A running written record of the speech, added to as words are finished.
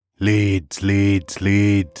Leeds, Leeds,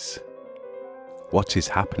 Leeds. What is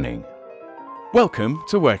happening? Welcome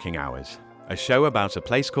to Working Hours, a show about a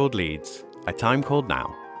place called Leeds, a time called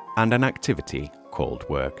now, and an activity called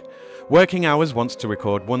work. Working Hours wants to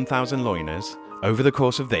record 1,000 loiners over the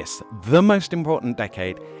course of this, the most important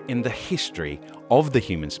decade in the history of the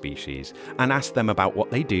human species, and ask them about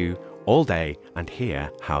what they do all day and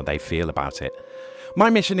hear how they feel about it. My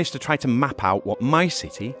mission is to try to map out what my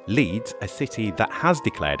city, Leeds, a city that has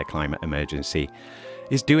declared a climate emergency,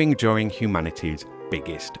 is doing during humanity's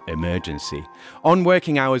biggest emergency. On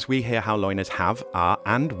Working Hours, we hear how loiners have, are,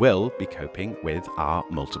 and will be coping with our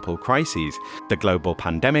multiple crises: the global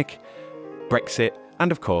pandemic, Brexit, and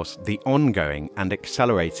of course, the ongoing and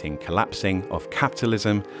accelerating collapsing of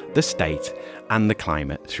capitalism, the state, and the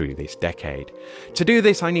climate through this decade. To do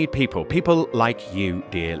this, I need people like you,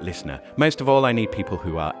 dear listener. Most of all, I need people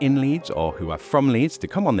who are in Leeds or who are from Leeds to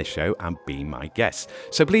come on this show and be my guests.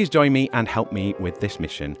 So please join me and help me with this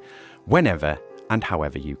mission whenever and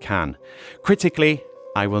however you can. Critically,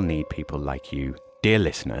 I will need people like you, dear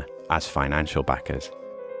listener, as financial backers.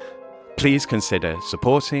 Please consider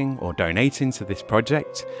supporting or donating to this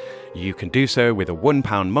project. You can do so with a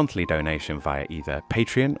 £1 monthly donation via either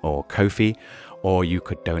Patreon or Ko-fi, or you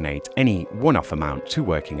could donate any one-off amount to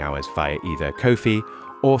Working Hours via either Ko-fi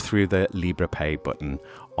or through the LibrePay button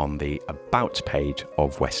on the About page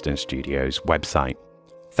of Western Studios website.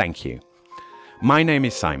 Thank you. My name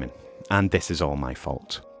is Simon, and this is all my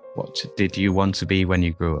fault. What did you want to be when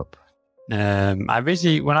you grew up? When I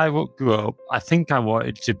grew up, I think I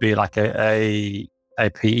wanted to be like a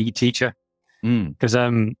PE teacher because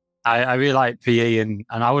I really like PE and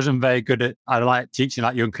I wasn't very good at. I like teaching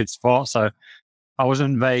like young kids sports, so I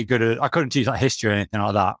wasn't very good at. I couldn't teach like history or anything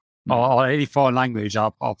like that, or any foreign language.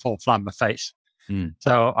 I'll fall flat on my face.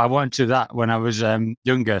 So I wanted to do that when I was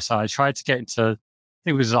younger. So I tried to get into.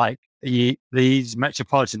 It was like these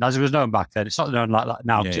metropolitan, as it was known back then. It's not known like that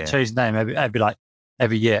now. It changed the name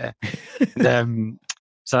every year.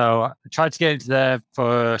 So I tried to get into there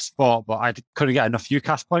for sport, but I couldn't get enough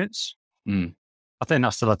UCAS points. I think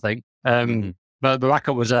that's still a thing. But the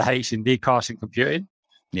backup was a H&D course in computing.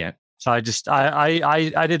 Yeah. So I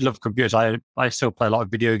did love computers. I still play a lot of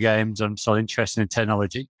video games. I'm so interested in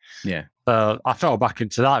technology. Yeah. So I fell back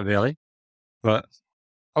into that really. But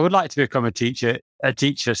I would like to become a teacher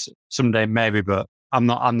someday maybe, but I'm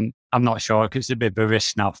not sure because it's a bit of a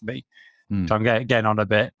risk now for me. So I'm getting on a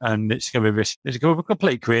bit, and it's going to be risk. It's going to be a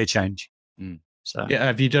complete career change. So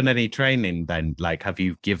have you done any training then? Like, have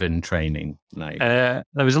you given training? Like, there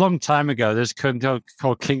was a long time ago. There's a company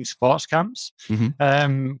called King Sports Camps,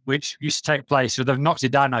 which used to take place. So they've knocked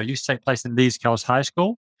it down now. It used to take place in Leeds Girls High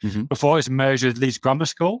School before it was merged with Leeds Grammar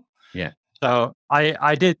School. Yeah. So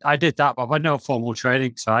I did that, but I had no formal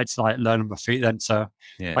training, so I had to like learn on my feet then. So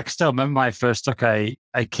I can still remember when I first took a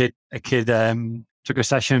kid took a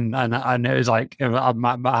session and it was like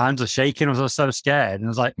my hands were shaking. I was so scared, and I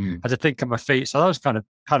was like I had to think on my feet. So that was kind of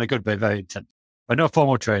good, but very intense. But no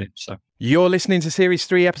formal training. So you're listening to Series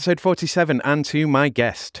 3, Episode 47, and to my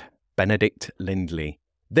guest, Benedict Lindley.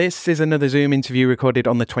 This is another Zoom interview recorded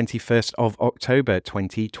on the 21st of October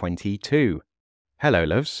 2022. Hello,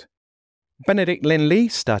 loves. Benedict Lindley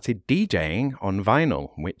started DJing on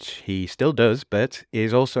vinyl, which he still does, but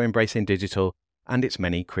is also embracing digital and its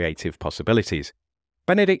many creative possibilities.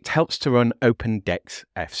 Benedict helps to run OpenDecks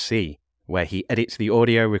FC, where he edits the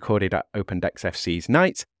audio recorded at OpenDecks FC's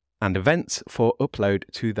nights and events for upload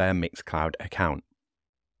to their Mixcloud account.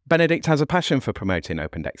 Benedict has a passion for promoting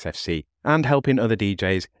OpenDecks FC and helping other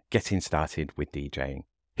DJs getting started with DJing.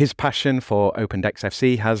 His passion for OpenDecks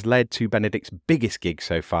FC has led to Benedict's biggest gig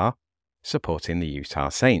so far, supporting the Utah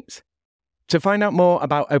Saints. To find out more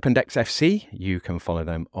about OpenDecks FC, you can follow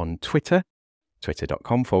them on Twitter,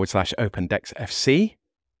 twitter.com/OpenDecksFC.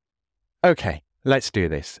 Okay, let's do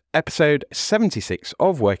this. Episode 76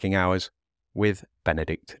 of Working Hours with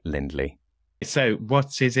Benedict Lindley. So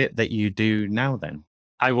what is it that you do now then?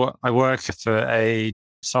 I work for a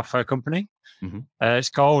software company.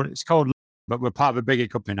 It's called, but we're part of a bigger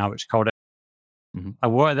company now. It's called. I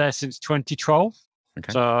worked there since 2012.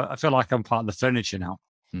 Okay. So I feel like I'm part of the furniture now.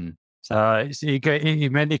 So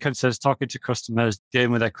it mainly consists talking to customers,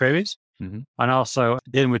 dealing with their queries, and also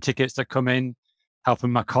dealing with tickets that come in,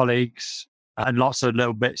 helping my colleagues, and lots of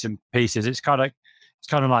little bits and pieces. It's kind of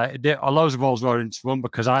like loads of roles roll into one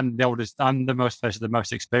because I'm the oldest, I'm the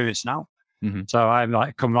most experienced now. So I'm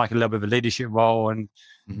like come like a little bit of a leadership role, and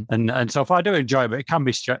so if I do enjoy it, it can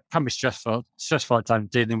be stressful at times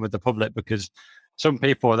dealing with the public because some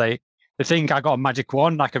people they think I got a magic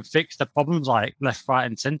wand, I can fix the problems like left, right,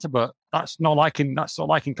 and center, but that's not like in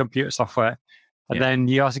computer software. And then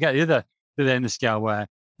you also get the other end of the scale where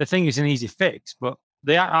the thing is an easy fix, but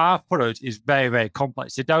our product is very, very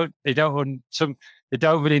complex. They don't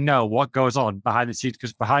really know what goes on behind the scenes,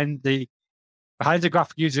 because behind the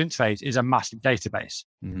graphic user interface is a massive database,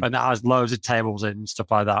 and that has loads of tables and stuff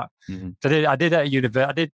like that. So I did at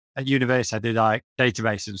university. I did like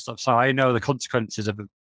database and stuff, so I know the consequences of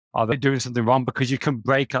doing something wrong, because you can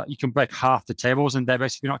break half the tables in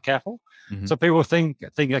database if you're not careful. So people think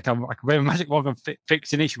like I'm like a very magic wand and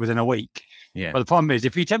fix an issue within a week. Yeah. But the problem is,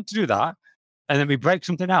 if you attempt to do that, and then we break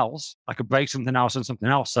something else, I could break something else and something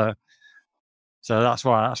else. So that's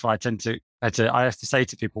why I have to say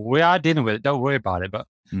to people, we are dealing with it. Don't worry about it. But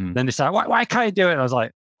then they say, why can't you do it? And I was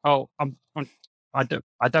like,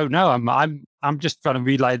 I don't know. I'm just trying to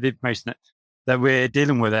relay the information that we're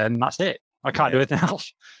dealing with it, and that's it. I can't do anything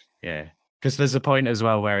else. Yeah. Because there's a point as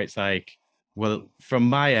well where it's like, well, from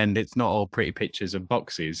my end, it's not all pretty pictures of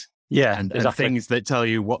boxes. Yeah. And things that tell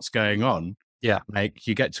you what's going on. Yeah. Like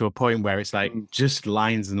you get to a point where it's like just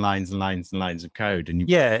lines and lines and lines and lines of code. And it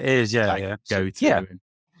is. Yeah. Like, go through.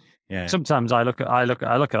 Yeah. Sometimes I look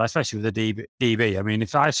at, especially with the DB. I mean,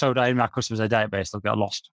 if I showed any of my customers a database, they'll get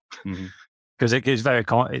lost, because it is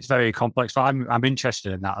it's very complex. But I'm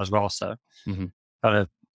interested in that as well. So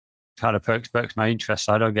kind of perks my interest.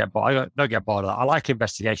 So I don't get bored. I don't get bored of that. I like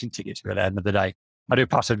investigation tickets. At the end of the day, I do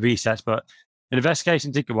password resets, but an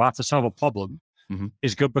investigation ticket where I have to solve a problem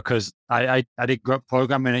is good, because I did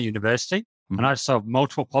programming at university, and I solved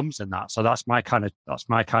multiple problems in that. So that's my kind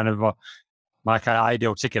of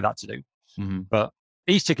ideal ticket that to do. But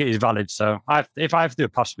each ticket is valid. So if I have to do a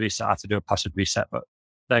password reset, I have to do a password reset. But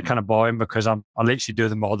they're kind of boring because I literally do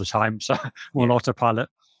them all the time. So we'll autopilot.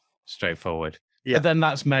 Straightforward. Yeah. But then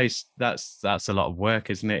that's a lot of work,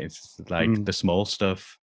 isn't it? It's like the small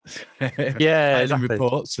stuff. Yeah, exactly.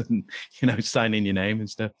 Reports and signing your name and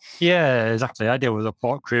stuff. Yeah, exactly. I deal with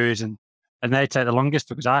report queries, and they take the longest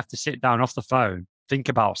because I have to sit down off the phone, think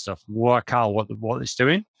about stuff, work out what it's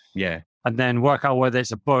doing. Yeah. And then work out whether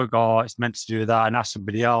it's a bug or it's meant to do that, and ask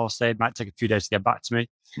somebody else. They might take a few days to get back to me.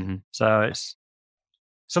 So it's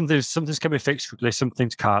something's can be fixed quickly, some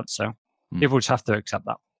things can't. So people just have to accept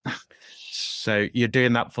that. So you're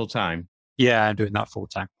doing that full time? Yeah, I'm doing that full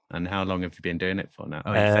time. And how long have you been doing it for now?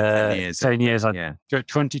 10 years. 10 years. Yeah.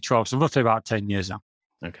 2012, so roughly about 10 years now.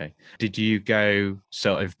 Okay. Did you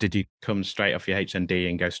come straight off your HND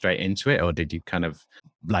and go straight into it, or did you kind of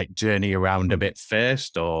like journey around a bit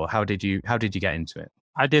first, or how did you get into it?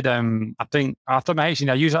 I did. I think after my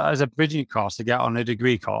HND, I used it as a bridging course to get on a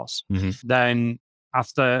degree course. Then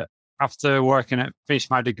after finished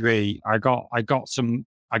my degree, I got some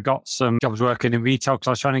jobs working in retail, because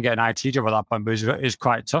I was trying to get an IT job at that point, but it was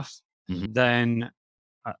quite tough. Then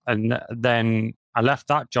I left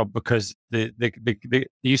that job because they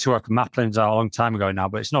used to work with Maplins a long time ago now,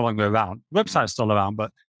 but it's no longer around. The website's still around,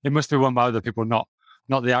 but it must be run by other people, not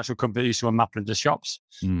the actual company that used to run Maplins as shops.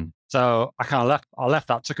 So I kind of left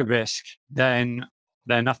that, took a risk. Then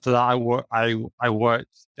after that, I worked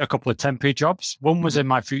a couple of temporary jobs. One was in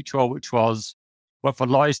my future role, which was work for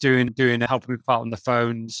Lloyds, doing helping people out on the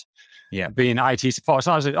phones, being IT support.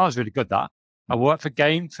 So I was really good at that. I worked for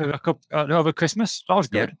Game for a couple over Christmas. That was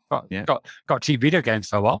good. Got cheap video games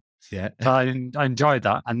for a while. Yeah, so I enjoyed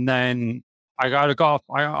that. And then I got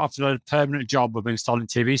offered a permanent job of installing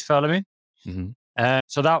TVs for Ellery.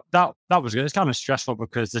 So that was good. It's kind of stressful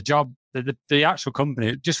because the job, the actual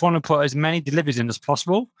company just want to put as many deliveries in as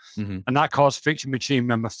possible, and that caused friction between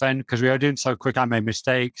me and my friend because we were doing so quick. I made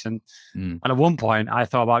mistakes, and at one point I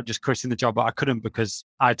thought about just quitting the job, but I couldn't because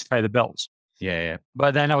I had to pay the bills. Yeah.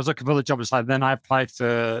 But then I was looking for the job. Like then I applied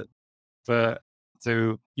to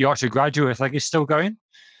Yorkshire Graduate. I think it's still going.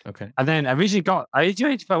 Okay. And then I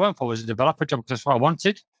went for was a developer job because that's what I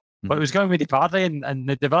wanted, but it was going really badly. And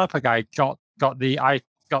the developer guy got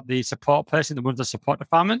the support person that runs the support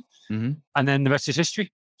department, and then the rest is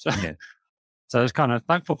history. So, so I was kind of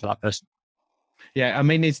thankful for that person. Yeah, I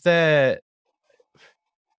mean,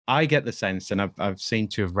 I get the sense, and I've seen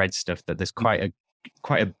to have read stuff that there's quite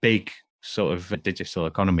a big sort of digital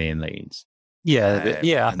economy in Leeds. Yeah,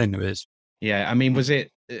 I think there is. Yeah, I mean, was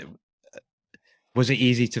it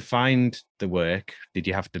easy to find the work? Did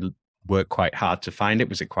you have to work quite hard to find it?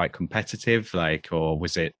 Was it quite competitive, or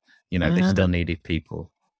was it? They still needed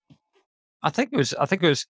people. I think it was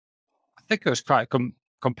quite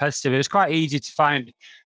competitive. It was quite easy to find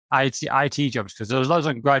IT jobs because there was loads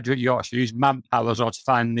of graduate Yorkshire who used Manpower as well to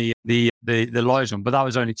find the Lloyds one, but that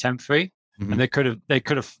was only temporary, and they could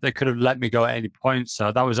have let me go at any point.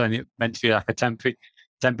 So that was only meant to be like a temporary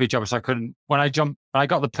job. So I couldn't. When I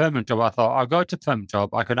got the permanent job, I thought I'll go to permanent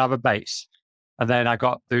job. I could have a base. And then I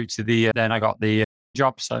got through to the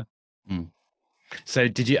job. So. So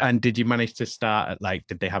did you manage to start at, like,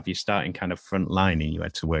 did they have you starting kind of front line and you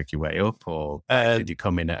had to work your way up, or did you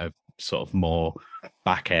come in at a sort of more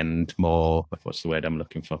back end, more, what's the word I'm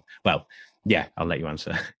looking for? Well, yeah, I'll let you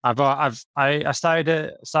answer. I started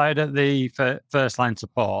at the first line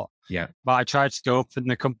support. Yeah. But I tried to go up in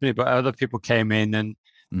the company, but other people came in and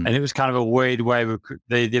it was kind of a weird way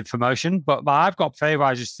they did promotion. But I've got pay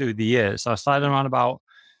rises through the years. So I started around about,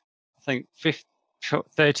 I think,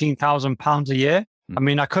 £13,000 a year. I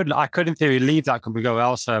mean, I could in theory leave that company, go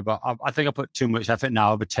elsewhere, but I think I put too much effort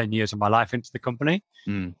now over 10 years of my life into the company.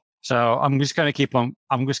 So I'm just going to keep on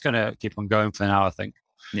going for now, I think.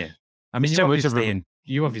 Yeah. I mean,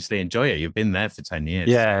 you obviously enjoy it. You've been there for 10 years.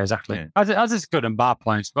 Yeah, exactly. Yeah. As it's good and bad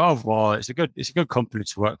points, but overall, it's a good company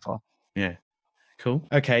to work for. Yeah. Cool.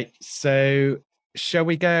 Okay. So shall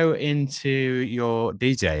we go into your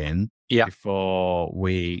DJing before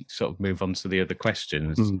we sort of move on to the other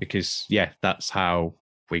questions? Because, that's how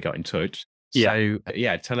we got in touch. So,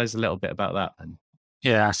 tell us a little bit about that then.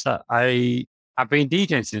 Yeah. So I've been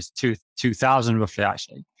DJing since 2000, roughly,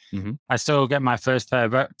 actually. I still get my first pair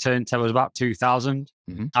of turntables about 2000.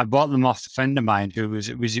 I bought them off a friend of mine who was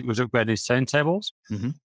upgrading his turntables.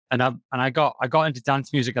 And I got into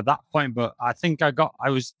dance music at that point, but I think I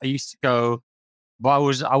used to go, but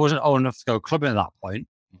I wasn't old enough to go clubbing at that point.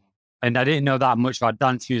 And I didn't know that much about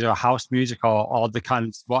dance music or house music or the kind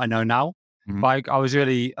of what I know now. But I was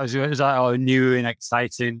like, new and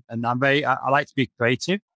exciting, and I like to be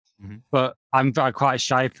creative. But I'm quite a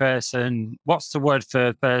shy person. What's the word for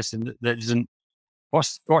a person that doesn't?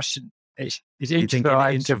 Is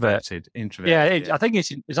introverted? Introvert. Yeah, I think is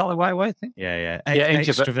that the right way? I think. Yeah.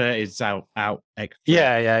 Extrovert is out. Extrovert.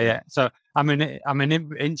 Yeah. So I'm an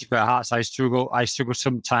introvert at heart. So I struggle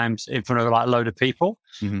sometimes in front of like a load of people.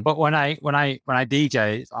 But when I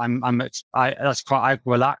DJ, I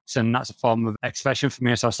relax, and that's a form of expression for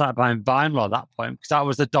me. So I started buying vinyl at that point because that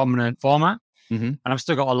was the dominant format. And I've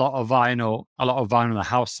still got a lot of vinyl in the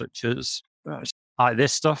house, such as like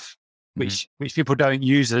this stuff, which people don't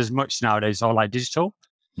use as much nowadays, or like digital.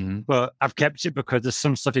 But I've kept it because there's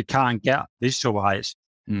some stuff you can't get digital wise.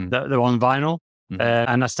 They're on vinyl.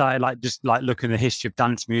 And I started looking at the history of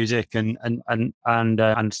dance music and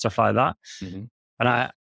stuff like that.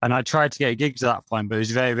 And I tried to get gigs at that point, but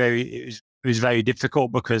it was very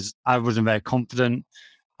difficult because I wasn't very confident.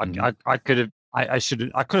 I could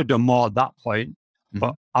have done more at that point,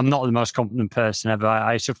 but I'm not the most confident person ever.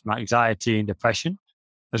 I suffer from anxiety and depression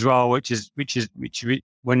as well, which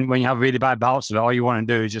when you have really bad bouts of it, all you want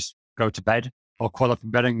to do is just go to bed or curl up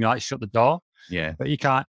in bed and like shut the door. Yeah. But you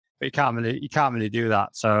can't really do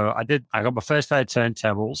that. So I got my first pair of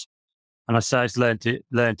turntables, and I started to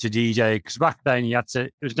learn to DJ, because back then you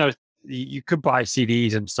could buy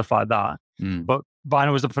CDs and stuff like that, but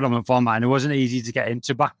vinyl was the predominant format, and it wasn't easy to get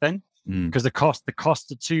into back then. Because the cost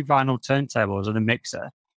of two vinyl turntables and a mixer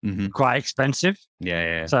quite expensive.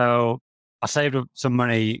 Yeah. So I saved up some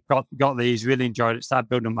money, got these, really enjoyed it, started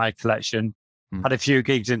building my collection. Had a few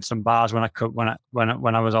gigs in some bars when I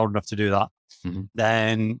was old enough to do that.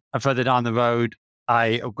 Then further down the road,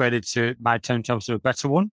 I upgraded to my turntables to a better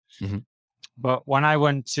one. But when I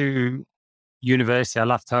went to university, I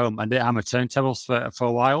left home and didn't have my turntables for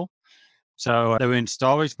a while. So they were in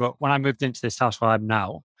storage. But when I moved into this house where I'm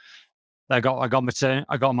now, I got my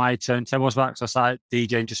turntables back. So I started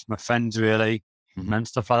DJing just for my friends, really, and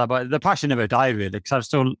stuff like that. But the passion never died, really, because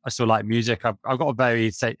I still like music. I've got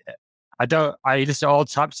I listen to all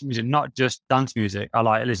types of music, not just dance music.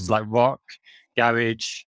 I listen to like rock,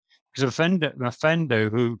 garage. Because my friend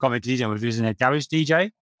who got me DJing was using a garage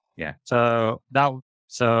DJ. Yeah. So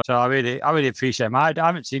I really appreciate him. I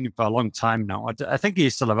haven't seen him for a long time now. I think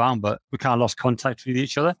he's still around, but we kind of lost contact with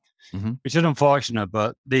each other, which is unfortunate.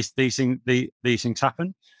 But these things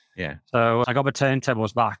happen. Yeah. So I got my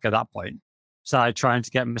turntables back at that point. Started trying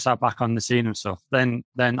to get myself back on the scene and stuff. Then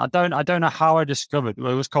I don't know how I discovered.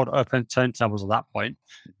 Well, it was called Open Turntables at that point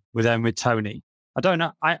with Tony. I don't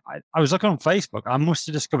know. I was looking on Facebook. I must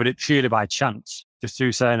have discovered it purely by chance, just to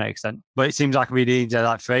a certain extent. But it seems like I've been into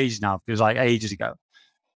that for ages now. It was like ages ago.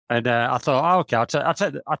 And I thought, okay,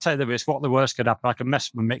 I'll take the risk. What the worst could happen? I can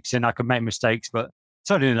mess with my mixing. I can make mistakes, but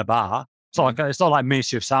it's only in a bar. It's not like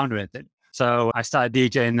Ministry of Sound or anything. So I started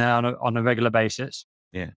DJing there on a regular basis.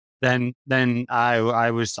 Yeah. Then Tony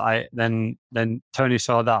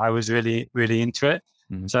saw that I was really, really into it.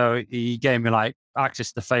 So he gave me like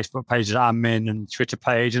access to the Facebook page that I'm in and Twitter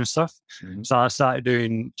page and stuff. So I started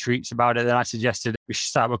doing tweets about it. Then I suggested we should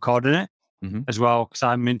start recording it. as well, because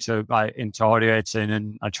I'm into audio editing,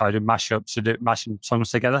 and I try to mashing songs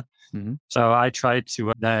together. So I tried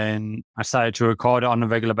to then I started to record it on a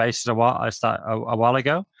regular basis a while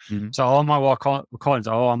ago. So all my recordings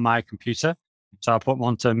are all on my computer. So I put them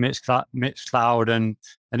onto Mixcloud, and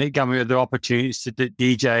it gave me the opportunities to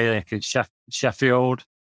DJ like in Sheffield,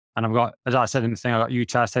 and I've got, as I said in the thing, I got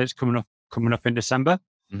Utah States coming up in December.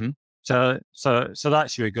 So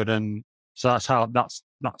that's really good, and so that's how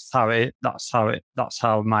my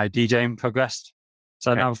DJing progressed.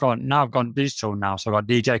 So now I've gone digital now. So I've got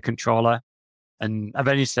DJ controller, and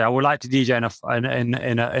eventually I would like to DJ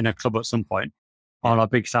in a club at some point on a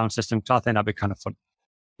big sound system, because I think that'd be kind of fun.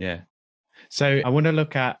 Yeah. So I want to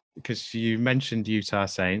look at, because you mentioned Utah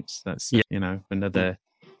Saints. That's another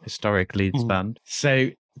historic Leeds band. So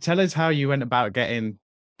tell us how you went about getting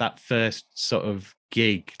that first sort of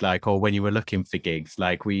gig, like, or when you were looking for gigs,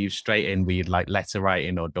 like, were you straight in, were you like letter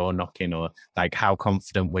writing or door knocking, or like how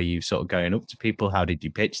confident were you sort of going up to people? How did you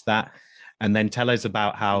pitch that? And then tell us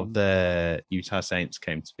about how the Utah Saints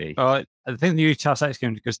came to be. I think the Utah Saints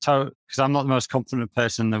came because I'm not the most confident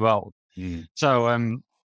person in the world. So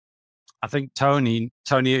I think Tony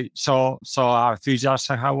saw how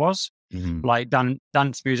enthusiastic I was, like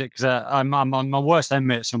dance music, because I'm my worst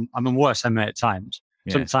enemy. I'm a worst enemy at times.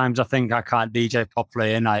 Yeah. Sometimes I think I can't DJ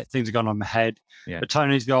properly, and things are going on in my head. Yeah. But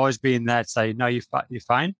Tony's always been there to say, "No, you're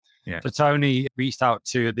fine." Yeah. So Tony reached out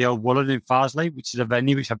to the Old Woollen in Farsley, which is a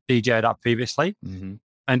venue which I've DJ'd at previously,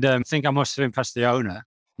 and I think I must have impressed the owner.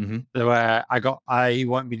 Where I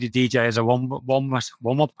want me to DJ as a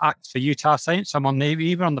warm-up act for Utah Saints. I'm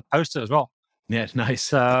even on the poster as well. Yeah, nice.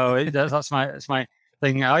 So that's my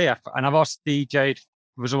thing. Oh yeah, and I've also DJ'd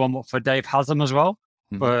was a warm-up for Dave Haslam as well.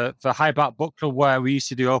 For High Back Book Club, where we used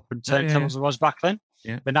to do open turntables was back then.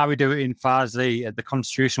 Yeah. But now we do it in Farsley at the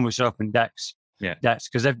Constitution, which is open decks. Yeah. Decks,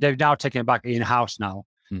 because they've now taken it back in-house now.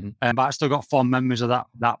 But I still got fond memories of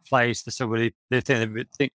that place. They think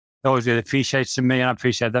they always really appreciated me, and I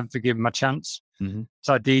appreciate them for giving me a chance.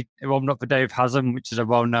 So I warmed up for Dave Haslam, which is a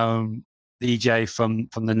well-known DJ from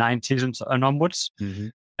the 90s and onwards.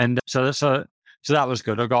 And so that was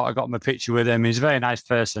good. I got my picture with him. He's a very nice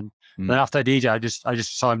person. Then after I DJ, I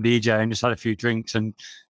just saw him DJ and just had a few drinks and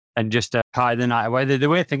just party the night away. The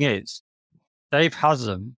weird thing is, Dave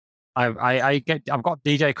Haslam, I've got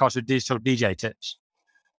DJ cards with digital DJ tips,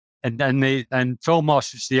 and Phil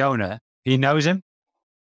Moss, who's the owner, he knows him.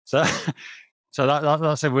 So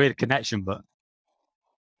that's a weird connection, but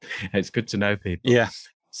it's good to know people. Yeah.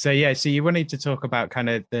 So you wanted to talk about kind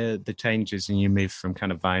of the changes, and you moved from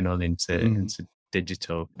kind of vinyl into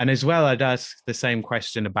digital. And as well, I'd ask the same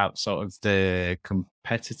question about sort of the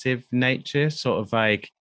competitive nature, sort of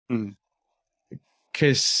like,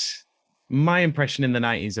 because my impression in the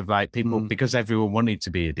 90s of like people, because everyone wanted to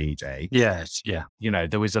be a DJ. Yes. Yeah.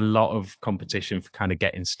 There was a lot of competition for kind of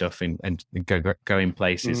getting stuff and going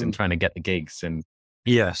places and trying to get the gigs. And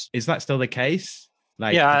yes, is that still the case?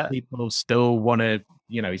 Like, people still want to,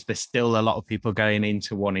 is there still a lot of people going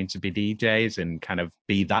into wanting to be DJs and kind of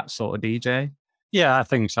be that sort of DJ? Yeah, I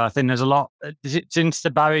think so. I think there's a lot, since the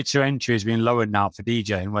barrier to entry has been lowered now for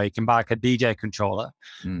DJing, where you can buy like a DJ controller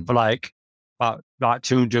for like about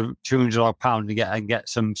 £200 odd pound and get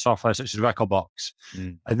some software such as Recordbox,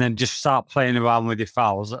 and then just start playing around with your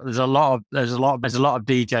files. There's a lot of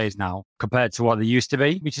DJs now compared to what they used to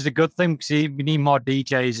be, which is a good thing, because we need more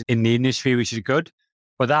DJs in the industry, which is good.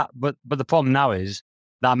 But the problem now is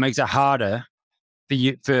that makes it harder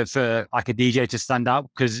for like a DJ to stand out,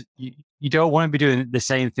 because you don't want to be doing the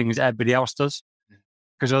same thing as everybody else does,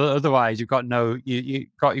 because otherwise you've got no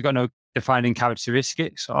defining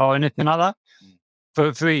characteristics or anything like that.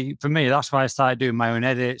 For me, that's why I started doing my own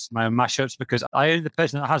edits, my own mashups, because the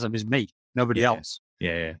person that has them is me, nobody else.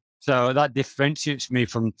 Yeah. So that differentiates me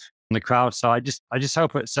from the crowd. So I just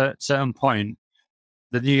hope at a certain point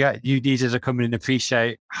that you DJs are coming and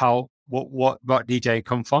appreciate what DJ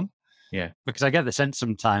come from. Yeah, because I get the sense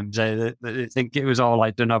sometimes they think it was all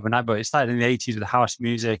like done overnight, but it started in the 80s with house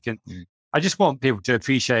music, and I just want people to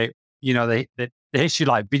appreciate, the history,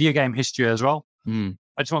 like video game history as well. I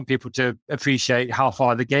just want people to appreciate how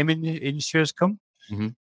far the gaming industry has come.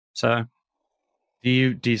 So, do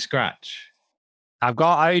you scratch?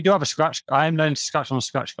 I do have a scratch. I am learning to scratch on a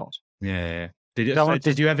scratch card. Yeah.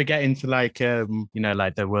 Did you ever get into like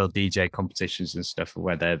like the world DJ competitions and stuff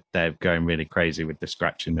where they're going really crazy with the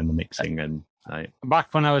scratching and the mixing? And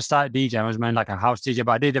back when I was started DJing, I was mainly like a house DJ,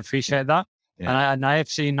 but I did appreciate that. Yeah. And I've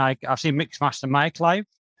seen Mixmaster Mike live.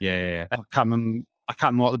 Yeah. I can't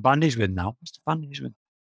remember what the band is with now. What's the band is with?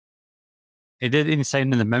 He did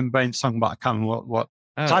Insane in the Membrane song, but I can't remember what.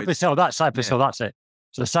 Cypress Hill, that's Cypress Hill, that's it.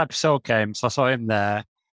 So Cypress Hill came, so I saw him there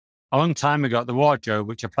a long time ago at the Wardrobe,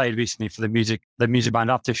 which I played recently for the music band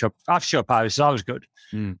After Show Paris. So that was good.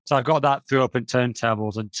 So I got that through Open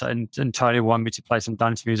Turntables, and Tony wanted me to play some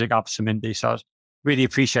dance music after some indie. So I was really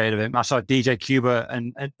appreciative of him. I saw DJ Cuba,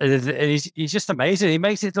 and he's just amazing. He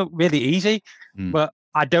makes it look really easy, but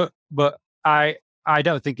I don't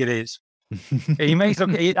think it is. He makes it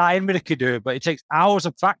look. I admit it could do it, but it takes hours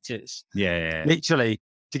of practice. Yeah. Literally.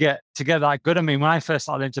 To get that good. I mean, when I first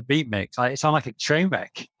started into beat mix, it sounded like a train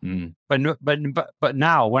wreck. But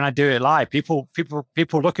now when I do it live, people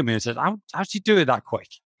look at me and say, "How do you do it that quick?"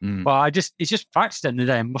 Well, it's just practice in the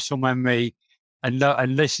day, muscle memory, and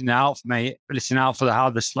listening out for how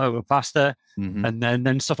the slow or faster, and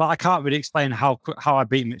then stuff like I can't really explain how I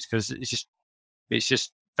beat mix because it's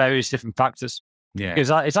just various different factors. Yeah, because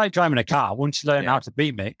it's like driving a car. Once you learn how to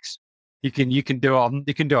beat mix, you can do it on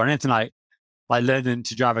anything like learning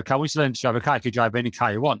to drive a car. Once you learn to drive a car, you can drive any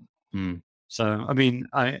car you want. So, I mean,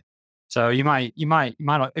 so you might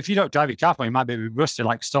not, if you don't drive your car, you might be rusty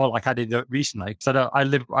like I did recently. So I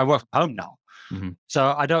work from home now.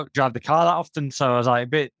 So I don't drive the car that often. So I was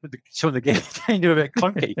like some of the games do a bit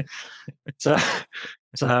clunky.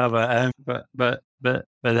 But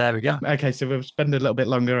there we go. Okay, so we'll spend a little bit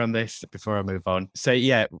longer on this before I move on. So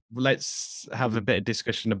yeah, let's have a bit of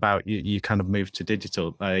discussion about you kind of move to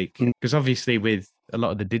digital, like because obviously with a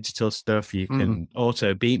lot of the digital stuff, you can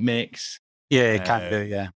auto beat mix. Yeah, it can do.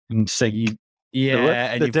 Yeah, and sing.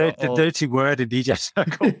 Yeah, and the dirty word in DJ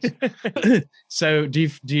circles. So do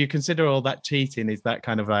you consider all that cheating? Is that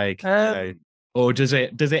kind of like, or does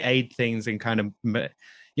it aid things in kind of,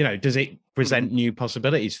 does it present new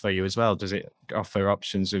possibilities for you as well? Does it offer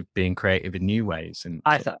options of being creative in new ways? And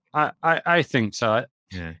I think so.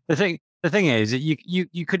 Yeah. The thing is that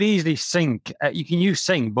you could easily sync. You can use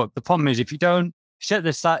sync, but the problem is if you set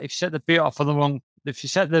the beat off on the wrong. If you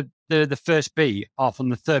set the first beat off on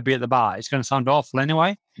the third beat at the bar, it's going to sound awful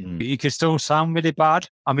anyway. You could still sound really bad.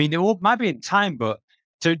 I mean, it might be in time, but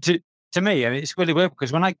to me, I mean, it's really weird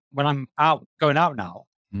because when I'm going out now,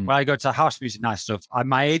 when I go to house music night stuff, I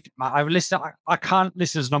can't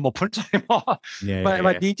listen to normal punch anymore.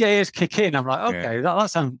 My DJs kick in. I'm like, okay,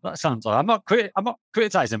 that sounds. I'm not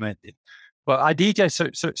criticizing anything. But I DJ so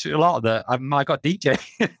a lot of that. I got DJ.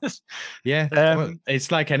 Yeah, well,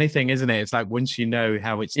 it's like anything, isn't it? It's like once you know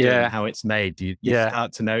how it's done, how it's made, you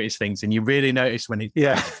start to notice things, and you really notice when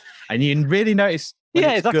it's and you really notice when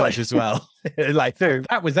it's good as well. Like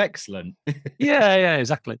that was excellent. yeah,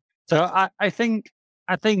 exactly. So I think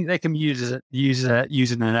they can use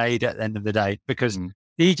using an aid at the end of the day because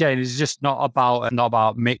DJing is just not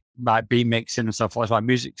about beat mixing and stuff. It's like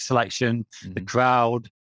music selection, the crowd,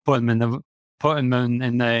 putting them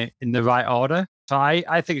in the right order. So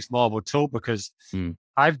I think it's more of a tool because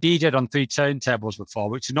I've DJed on 3 turntables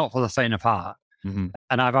before, which is not for the faint of heart. And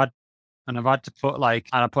I've had to put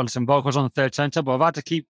I put some vocals on the third turntable. I've had to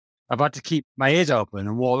keep my ears open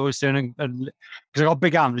and what I was doing, because I got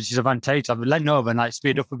big arms, which is advantageous. I've letting over and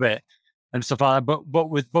speed up a bit and stuff like that.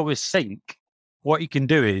 But with sync, what you can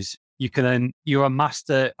do is you're a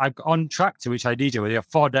master. On Traktor, which I DJ with, you have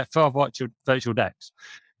 4 virtual decks.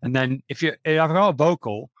 And then if I've got a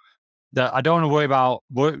vocal that I don't want to worry about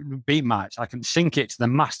beat match, I can sync it to the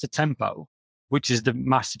master tempo, which is the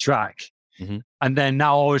master track. And then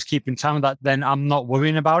now always keeping time with that, then I'm not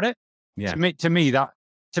worrying about it. Yeah. To me,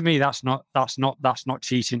 that's not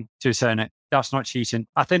cheating to a certain extent. That's not cheating.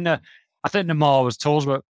 I think the more was tools,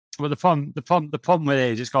 but the problem with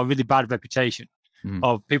it is it's got a really bad reputation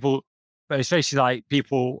of people, but especially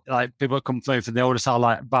people that come through from the older style,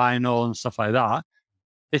 like vinyl and stuff like that.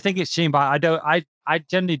 They think it's cheating, but I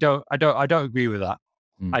generally don't agree with that.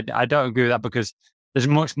 I don't agree with that because there's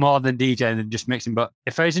much more than DJing than just mixing. But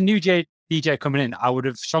if there's a new DJ coming in, I would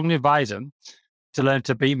have strongly advised them to learn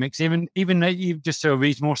to beat mix, even just to a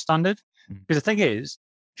reasonable standard. Because the thing is,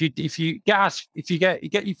 if you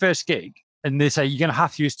get your first gig and they say you're going to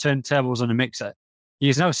have to use turntables on a mixer,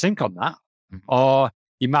 there's no sync on that, or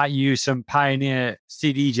you might use some Pioneer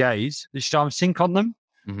CDJs that start sync on them.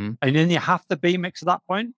 And then you have to beat mix at that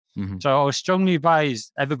point. So I would strongly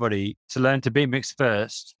advise everybody to learn to beat mix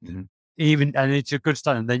first, and it's a good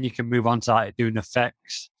start, and then you can move on to doing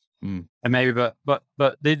effects, and maybe. But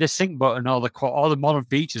the sync button, all the modern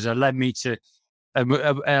features have led me to,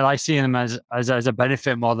 I see them as a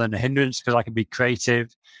benefit more than a hindrance because I can be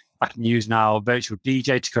creative. I can use now virtual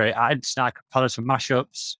DJ to create ads, I can palace for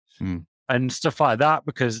mashups and stuff like that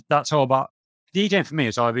because that's all about. DJing for me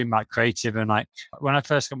has always been creative, and when I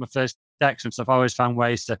first got my first decks and stuff, I always found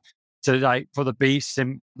ways to for the beats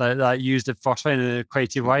and use the phosphate in a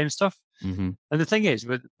creative way and stuff. And the thing is,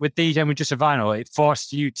 with DJing with just a vinyl, it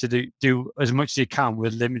forces you to do as much as you can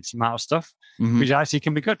with limited amount of stuff, which actually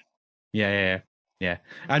can be good. Yeah.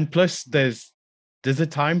 And plus, there's a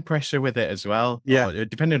time pressure with it as well. Yeah,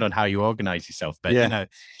 depending on how you organize yourself. But you know,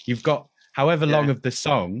 you've got however long of the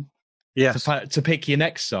song. To pick your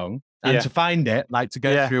next song and to find it, like to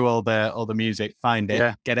go through all the music, find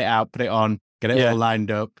it, get it out, put it on, get it all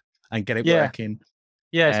lined up, and get it working.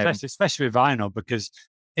 Yeah, especially with vinyl, because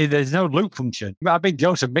there's no loop function. I've been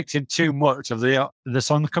guilty of mixing too much of the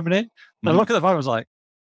song coming in. And I look at the vinyl, I was like,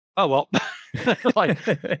 oh well.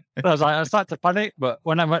 I start to panic. But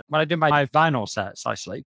when I do my vinyl sets,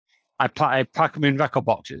 actually, I pack them in record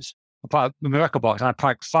boxes. I put them in a record box and I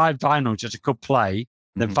pack 5 vinyls that I could play.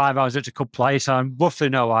 Then 5 hours that I could play, so I roughly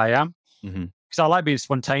know who I am. Because I like being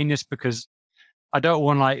spontaneous, because I don't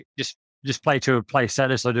want like just play to a play set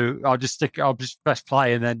list. I'll just press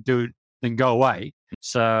play and then go away.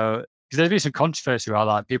 So because there's been some controversy around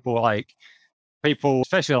that. People,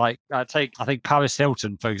 especially like I think Paris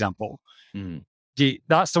Hilton, for example.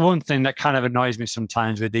 That's the one thing that kind of annoys me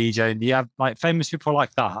sometimes with DJing. You have like famous people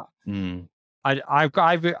like that.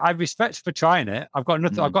 I've respect for trying it. I've got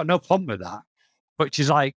no problem with that. But she's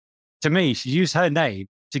like, to me, she used her name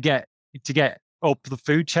to get up the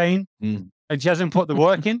food chain, and she hasn't put the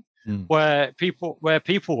work in. Where people were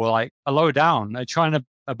like a low down, they're trying to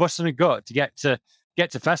bust in a gut to get to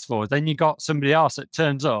festivals. Then you got somebody else that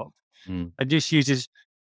turns up and just uses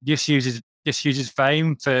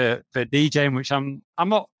fame for DJing, which I'm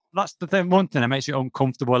not. That's the thing. One thing that makes me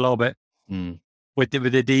uncomfortable a little bit with the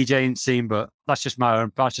DJing scene, but that's just my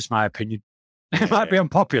opinion. It might be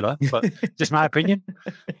unpopular, but just my opinion.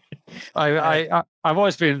 I've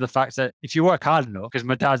always been the fact that if you work hard enough, because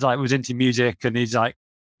my dad's was into music, and he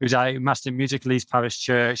was mastering music, released Parish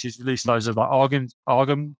Church. He's released loads of organ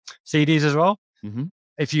CDs as well.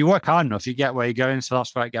 If you work hard enough, you get where you're going. So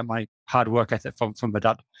that's where I get my hard work ethic from my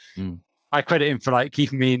dad. I credit him for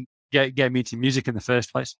keeping me getting me into music in the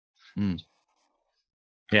first place.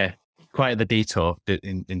 Yeah, quite the detour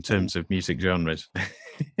in terms of music genres.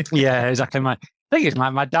 Yeah, exactly. My thing is,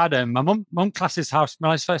 my dad and my mum classes house.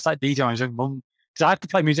 When I first started DJing, I was like, mum, because I had to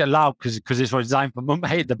play music loud because it's what designed. But mum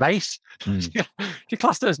hated the bass. She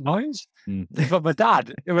classed it as noise. But my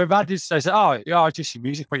dad just says, "Oh, yeah, it's just your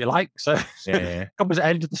music, what you like." So comes at the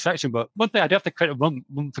end of the section. But one thing I do have to credit mum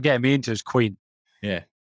for getting me into is Queen. Yeah,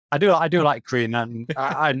 I do like Queen, and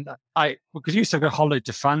I because I used to go holiday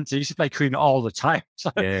to France. I used to play Queen all the time.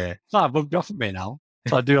 So it's not bugged off of me now.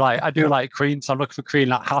 So I do like Queen. So I'm looking for Queen,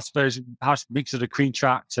 like house mix of the Queen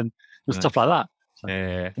tracks and stuff like that.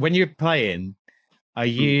 So. When you're playing, are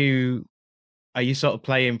you sort of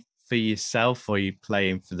playing for yourself, or are you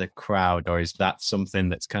playing for the crowd, or is that something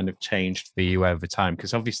that's kind of changed for you over time?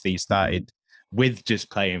 Because obviously you started with just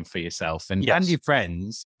playing for yourself and your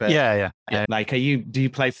friends. But do you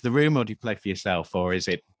play for the room, or do you play for yourself, or is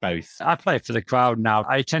it both? I play for the crowd now.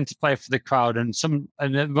 I tend to play for the crowd, and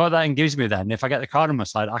what that gives me then, if I get the crowd on my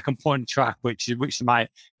side, I can point a track which they might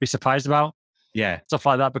be surprised about. Yeah. Stuff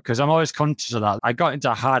like that, because I'm always conscious of that. I got into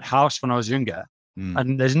a hard house when I was younger.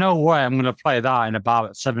 And there's no way I'm going to play that in a bar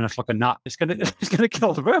at 7 o'clock at night. It's going to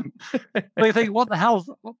kill the room. But you think, what the hell's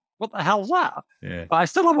that? Yeah. But I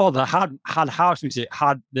still have all the hard house music,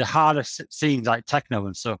 the hardest scenes like techno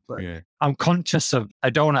and stuff. But I'm conscious of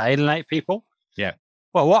I don't want to alienate people. Yeah.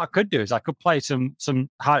 Well, what I could do is I could play some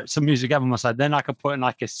music on my side. Then I could put in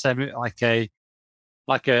like a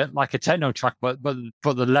techno track, but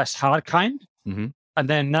the less hard kind. And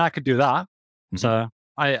then I could do that. So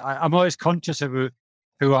I'm always conscious of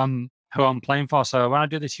who I'm playing for. So when I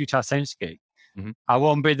do this Utah Saints gig, I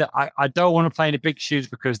won't be I don't want to play any big shoes,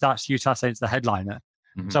 because that's Utah Saints the headliner.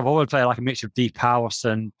 So I've always played like a mix of deep house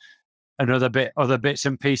and other bits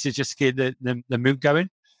and pieces just to get the mood going.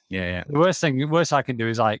 Yeah. The worst I can do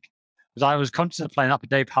is I was conscious of playing up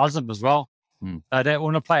with Dave Haslam as well. I don't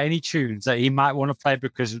want to play any tunes that he might want to play,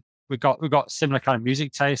 because we got similar kind of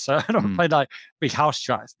music taste. So I don't play like big house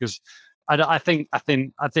tracks, because I think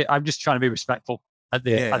I'm just trying to be respectful at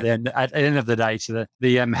the end of the day to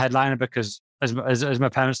the headliner, because as my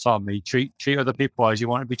parents taught me, treat other people as you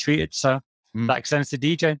want to be treated. So that extends to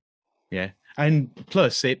DJ. Yeah. And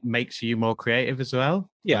plus it makes you more creative as well.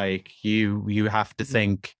 Yeah. Like you have to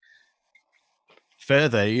think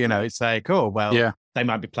further, it's like, oh, well, they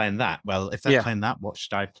might be playing that. Well, if they're playing that, what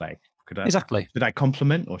should I play? Should I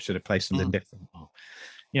compliment, or should I play something different?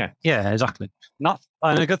 Yeah, exactly.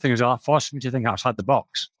 And the good thing is, I force me to think outside the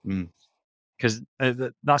box, because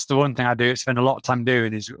that's the one thing I do. Spend a lot of time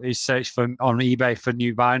doing is search on eBay for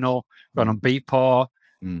new vinyl, going on Beatport.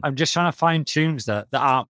 I'm just trying to find tunes that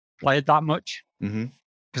aren't played that much.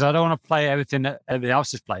 because I don't want to play everything that everybody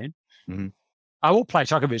else is playing. Mm-hmm. I will play a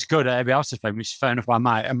track if it's good that everybody else is playing, which is fair enough. I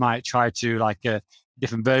might try to like a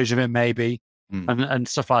different version of it maybe, and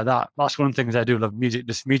stuff like that. That's one of the things I do love, music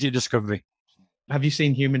discovery. Have you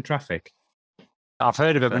seen Human Traffic? I've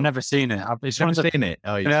heard of it, but never seen it. It's never seen it?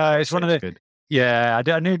 Oh, no, it's one of the. Good. Yeah,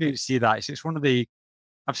 I knew to see that. It's one of the.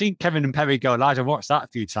 I've seen Kevin and Perry Go Live. I've watched that a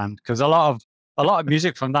few times because a lot of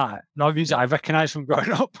music from that, a lot of music I recognise from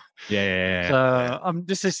growing up. Yeah. So I'm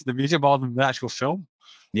just listening to the music more than the actual film.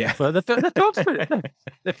 Yeah, but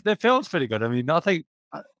the film's pretty good. I mean, I think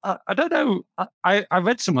I don't know. I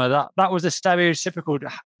read somewhere that was a stereotypical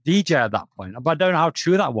DJ at that point, but I don't know how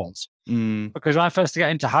true that was. Because when I first got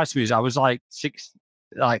into house music, I was like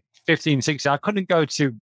 15, 16. I couldn't go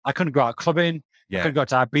out clubbing. I couldn't go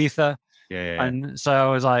to Ibiza. Yeah. And so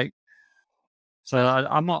I was like,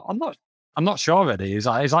 I'm not sure really. It's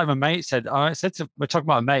like my mate said. We're talking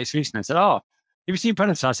about mates recently. I said, "Oh, have you seen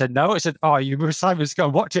Predator?" I said, "No." I said, "Oh, you were Simon, go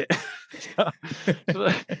and watch it."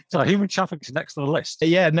 so Human Traffic is next on the list.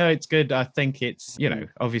 Yeah, no, it's good. I think it's,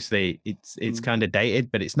 obviously it's kind of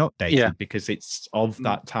dated, but it's not dated because it's of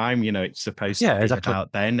that time. It's supposed to be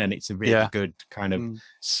about then, and it's a really good kind of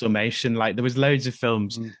summation. Like there was loads of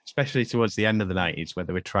films, especially towards the end of the 90s, where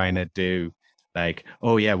they were trying to do like,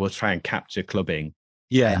 oh yeah, we'll try and capture clubbing.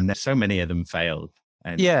 Yeah, and so many of them failed.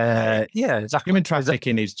 And exactly. Human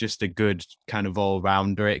Trafficking is just a good kind of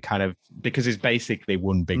all-rounder. It kind of, because it's basically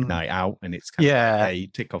one big night out, and it's kind of you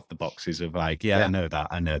tick off the boxes of like, I know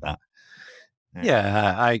that.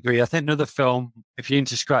 Yeah, I agree. I think another film, if you're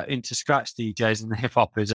into scratch DJs and the hip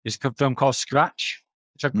hop, is a film called Scratch,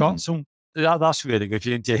 which I've got some. That's really good. If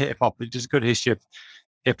you're into hip hop, it's just a good history of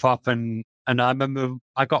hip hop. And I remember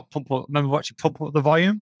watching Pump Up the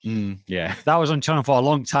Volume. Yeah, that was on Channel 4 a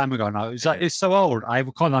long time ago now. It's so old. I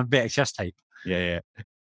recorded on VHS tape. Yeah.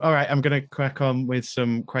 All right, I'm going to crack on with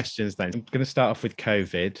some questions then. I'm going to start off with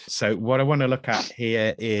COVID. So what I want to look at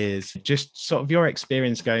here is just sort of your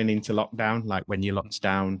experience going into lockdown, like when you locked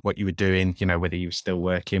down, what you were doing, whether you were still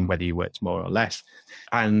working, whether you worked more or less,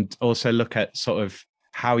 and also look at sort of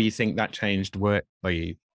how you think that changed work for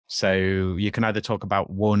you. So you can either talk about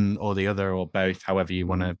one or the other or both, however you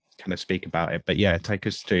want to kind of speak about it. But yeah, take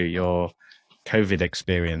us through your COVID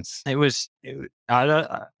experience. It was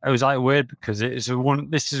like weird because this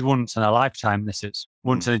is once in a lifetime. This is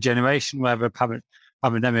once in a generation where a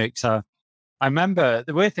pandemic. So I remember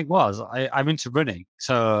the weird thing was I'm into running.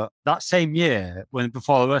 So that same year,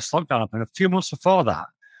 before the first lockdown happened, a few months before that,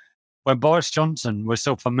 when Boris Johnson was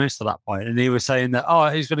still Prime Minister at that point, and he was saying that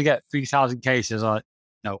he's going to get 3,000 cases. I'm like,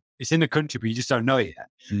 no, it's in the country, but you just don't know it yet.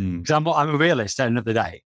 Because I'm a realist at the end of the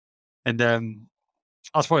day. And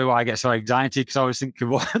that's probably why I get so anxiety, because I was thinking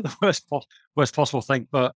what the worst possible thing.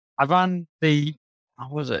 But I ran the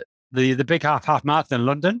big half marathon in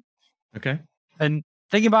London. Okay. And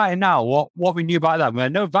thinking about it now, what we knew about that, we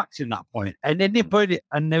had no vaccine at that point. And then they put it,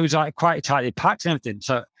 and it was like quite tightly packed and everything.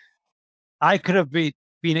 So I could have been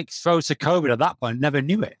exposed to COVID at that point, never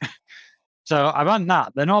knew it. So I ran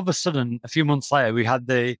that. Then all of a sudden, a few months later, we had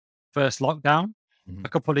the first lockdown a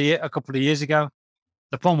couple of years ago.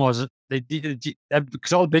 The problem was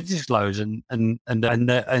because all the business closed and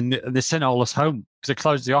they sent all us home because they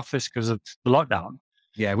closed the office because of the lockdown.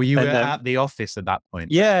 Yeah, were you at the office at that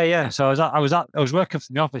point? Yeah. So I was working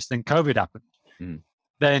from the office. Then COVID happened.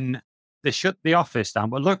 Then they shut the office down.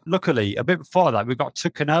 But luckily, a bit before that, we got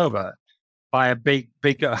taken over by a big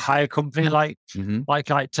hire company like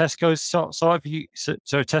Tesco's sort of.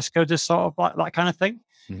 So Tesco does sort of like that kind of thing.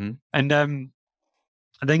 And then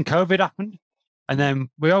COVID happened, and then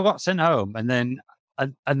we all got sent home, and then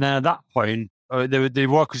at that point, the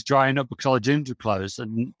work was drying up because all the gyms were closed,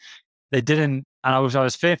 and they didn't. And I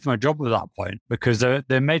was fearing for my job at that point because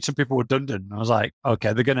they made some people redundant. And I was like,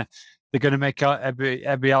 okay, they're gonna make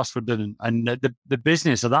everybody else redundant, and the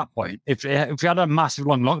business at that point, if we had a massive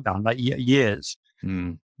long lockdown like years,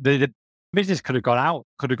 the business could have gone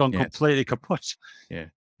completely kaput. Yeah,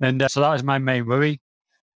 and so that was my main worry.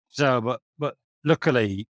 So, but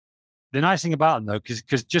luckily, the nice thing about them though,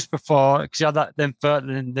 because just before, because you had that, then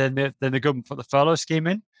the government put the furlough scheme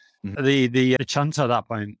in. The chancellor at that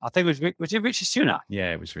point, I think was it Rishi Sunak?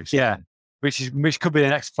 Yeah, it was Rishi. Yeah, which could be the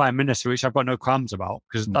next Prime Minister, which I've got no qualms about,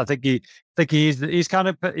 because I think he's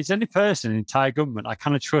the only person in the entire government I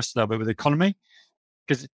kind of trust a little bit with the economy,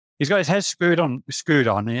 because he's got his head screwed on,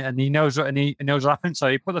 and he knows what happened. So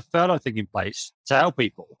he put the furlough thing in place to help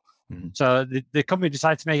people. So the company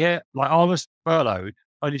decided to make it like almost furloughed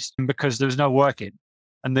only because there was no working,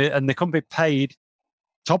 and the company paid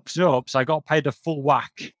tops it up. So I got paid a full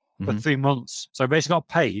whack for 3 months. So I basically got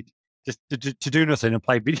paid just to do nothing and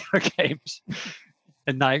play video games.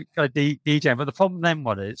 like DJ. But the problem then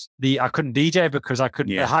was I couldn't DJ because I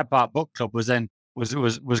couldn't. The Hyde Park Book Club was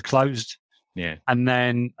closed. Yeah. And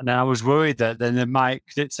then I was worried that then they might.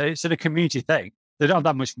 It's a community thing. They don't have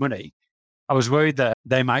that much money. I was worried that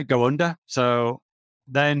they might go under. So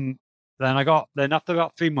then after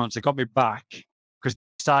about 3 months, they got me back because they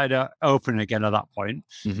started opening again at that point.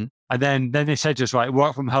 Mm-hmm. And then they said just right,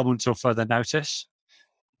 work from home until further notice.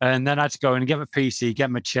 And then I had to go and get my PC,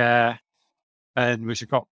 get my chair, and which I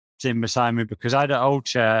got Tim beside me because I had an old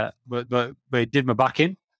chair, but it did my back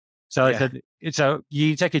in. So I said, so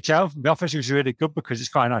you take a chair from the office, which was really good because it's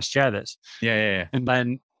quite a nice chair. This. Yeah.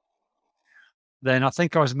 And then I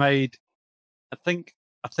think I was made. I think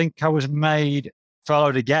I was made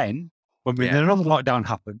furloughed again when another lockdown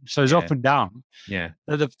happened. So it's up and down. Yeah.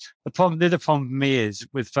 The problem for me is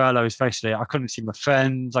with furlough, especially, I couldn't see my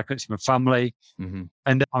friends, I couldn't see my family, and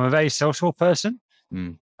I'm a very social person.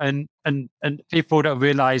 And people don't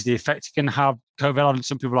realize the effect it can have COVID on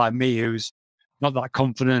some people like me who's not that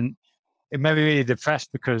confident. It made me really depressed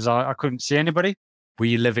because I couldn't see anybody. Were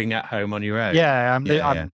you living at home on your own? Yeah,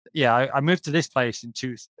 I moved to this place in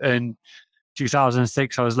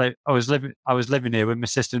 2006. I was living here with my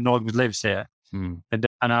sister Norman lives here, and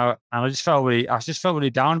I just felt really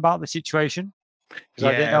down about the situation because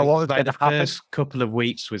I didn't know what was going to happen. The first couple of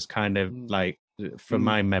weeks was kind of like, from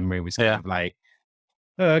my memory, was kind of like,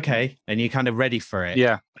 oh, okay, and you're kind of ready for it.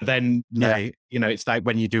 Yeah. But then, it's like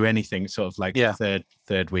when you do anything, sort of like third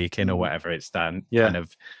week in or whatever, it's done. Kind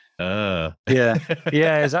of.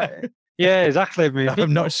 Exactly. Yeah, exactly.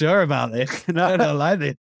 I'm not sure about this. No, I don't like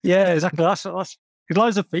it. Yeah, exactly. That's because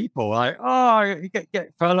loads of people like, you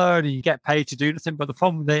get furloughed and you get paid to do nothing. But the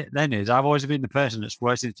problem then is I've always been the person that's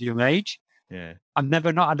worked since a young age. Yeah. I've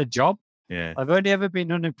never not had a job. Yeah. I've only ever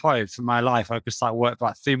been unemployed for my life. I could start work for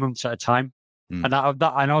like 3 months at a time. And I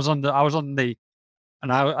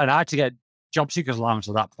had to get job seekers allowance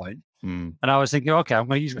at that point. And I was thinking, okay, I'm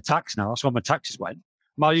going to use my tax now. That's where my taxes went.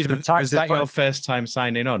 Was that your first time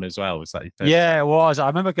signing on as well? Was that your first Yeah, it was. I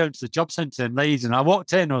remember going to the job centre in Leeds and I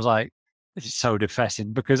walked in and I was like, this is so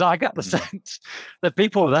depressing because I get the sense that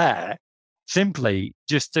people there simply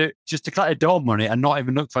just to collect their door money and not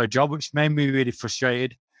even look for a job, which made me really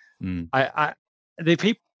frustrated. The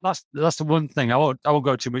people, that's the one thing I won't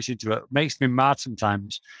go too much into it. It makes me mad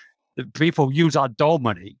sometimes that people use our door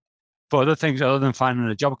money for other things other than finding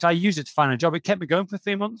a job. Because I used it to find a job. It kept me going for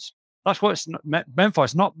 3 months. That's what it's meant for.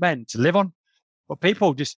 It's not meant to live on. But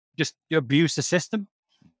people just abuse the system.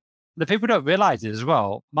 The people don't realize it as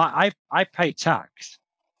well. I pay tax.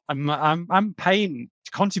 I'm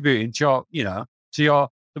contributing to the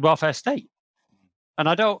welfare state. And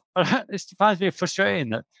I don't. It finds me frustrating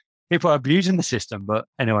that people are abusing the system. But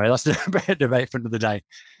anyway, that's a debate for another day.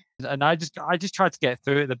 And I just tried to get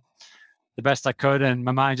through it the best I could. And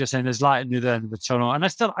my mind just saying there's light at the end of the tunnel. And I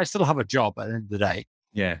still have a job at the end of the day.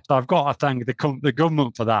 Yeah. So I've got to thank the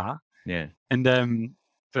government for that. Yeah. And and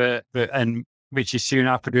Richie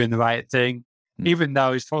Sunak for doing the right thing, even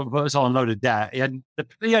though he's put us on a load of debt. He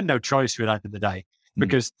had no choice really at the end of the day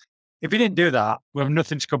because if he didn't do that, we have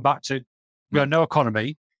nothing to come back to. We have no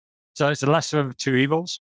economy, so it's the lesser of two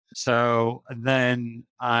evils. So and then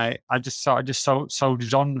I just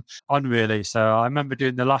soldiered on really. So I remember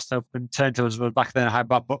doing the last open turntables back then. I had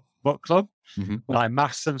book club. With like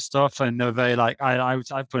masks and stuff, and they were very like I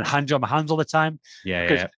put hands on my hands all the time.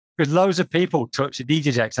 Yeah. Because loads of people touch the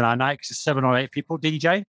DJ decks and I night because 7 or 8 people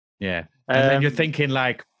DJ. Yeah, and then you're thinking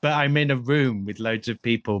like, but I'm in a room with loads of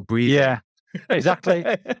people breathing. Yeah, exactly.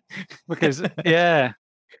 Because so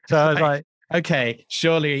I was like, okay,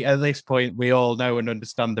 surely at this point we all know and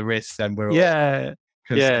understand the risks, and we're all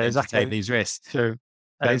exactly take these risks. True.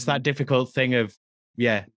 But it's that difficult thing of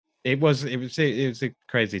it was a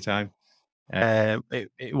crazy time.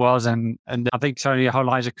 It was, and I think Tony whole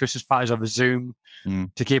lines of Christmas parties over Zoom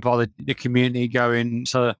to keep all the community going.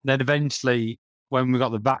 So then eventually, when we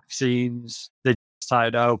got the vaccines, they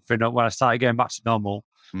started opening up. When I started getting back to normal,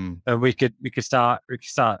 we could start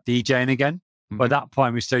DJing again. But at that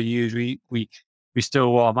point, we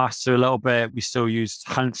still wore masks a little bit. We still used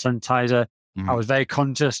hand sanitizer. I was very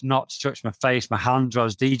conscious not to touch my face, my hands while I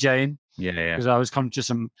was DJing. Because I was conscious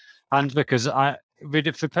of hands because for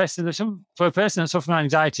a person that's suffering from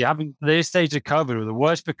anxiety, having this stage of COVID was the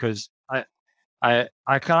worst because I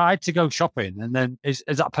had to go shopping and then is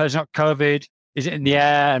that person got COVID? Is it in the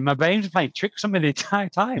air? And my brain's playing tricks on me the entire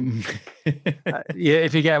time.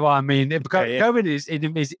 If you get what I mean.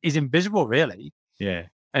 COVID is invisible, really. Yeah.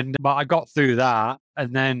 But I got through that,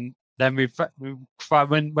 and then when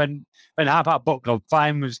Hyde Park Book Club,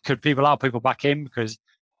 fine was could people allow people back in because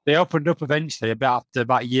they opened up eventually about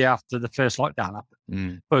a year after the first lockdown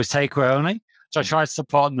happened. But it was takeaway only. So I tried to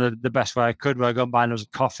support them the best way I could. Where I go and buy loads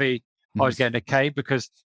of coffee, I was getting a cake because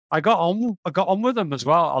I got on with them as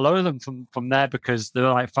well. A lot of them from there because they're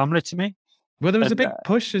like family to me. Well, there was a big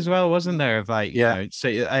push as well, wasn't there? Of like, you know, so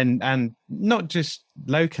and not just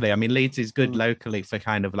locally. I mean, Leeds is good locally for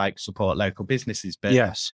kind of like support local businesses, but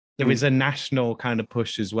yes, there was a national kind of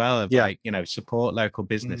push as well of like, you know, support local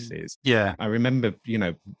businesses. Yeah, I remember, you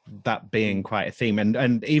know, that being quite a theme,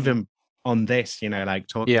 and even on this, you know, like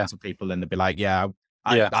talking to people, and they'd be like,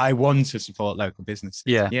 I want to support local businesses.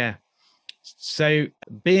 Yeah. So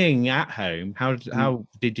being at home, how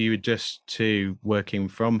did you adjust to working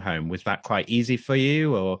from home? Was that quite easy for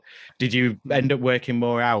you, or did you end up working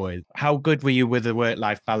more hours? How good were you with the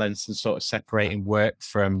work-life balance and sort of separating work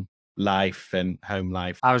from life and home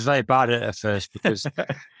life? I was very bad at it at first because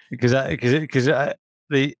the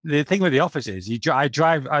thing with the office is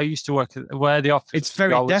I used to work where the office. It's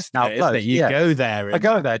very definite now, isn't it? You go there. I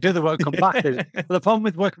go there, do the work, come back. But the problem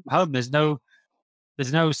with working from home, there's no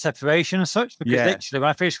separation as such, because literally when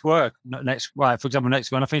I finish work when I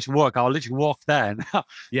finish work, I'll literally walk there.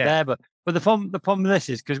 There, but the problem with this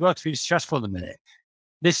is because work's really stressful at the minute.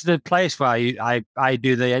 This is the place where I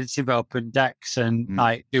do the editing of Open Decks and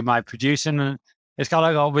I do my producing, and it's kind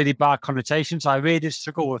of got really bad connotations. So I really did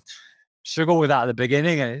struggle with that at the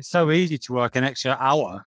beginning, and it's so easy to work an extra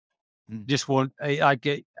hour. I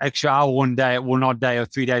get extra hour one odd day or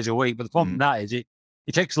 3 days a week. But the problem with that is it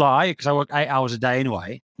takes a lot because I work 8 hours a day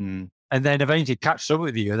anyway, and then eventually it catches up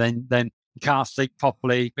with you, and then you can't sleep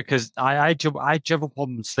properly because I had trouble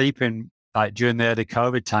problem sleeping like during the early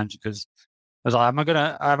COVID times because I was like, have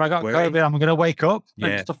I got COVID? Am I going to wake up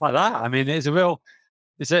and stuff like that? I mean, it's a real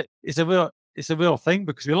thing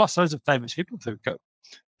because we lost loads of famous people through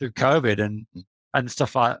COVID and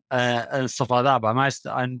stuff like that.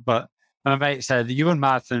 But my mate said you run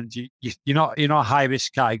marathons, you're not a high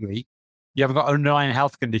risk category. You haven't got underlying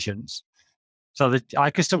health conditions, so that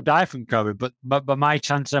I could still die from COVID, but my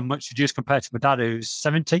chances are much reduced compared to my dad, who's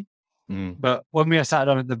 70. But when we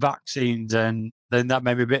started on the vaccines, and then that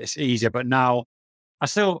made me a bit easier. But now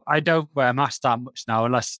I don't wear a mask that much now,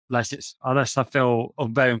 unless I feel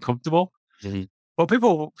very uncomfortable. But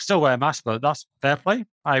people still wear masks, but that's fair play.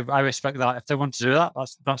 I respect that. If they want to do that,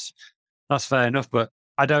 that's fair enough. But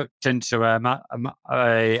I don't tend to wear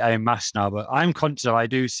a mask now, but I'm conscious. I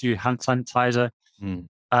do see hand sanitizer.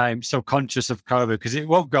 I'm so conscious of COVID because it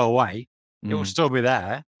won't go away. It will still be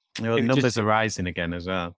there. Numbers are rising again as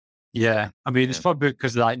well. Yeah, I mean, it's probably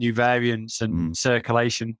because of like new variants and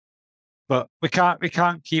circulation, but we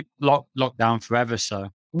can't keep locked down forever. So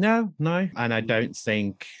no, and I don't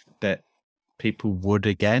think that people would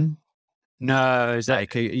again. No, is that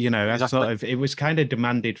like, you know, exactly. Sort of, it was kind of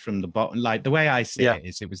demanded from the bottom. Like the way I see it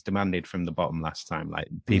is, it was demanded from the bottom last time. Like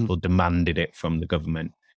people demanded it from the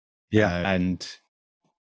government. And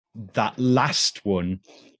that last one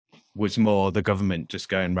was more the government just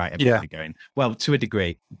going, right, everybody going, well, to a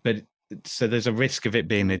degree, but so there's a risk of it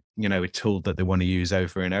being a tool that they want to use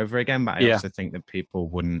over and over again. But I also think that people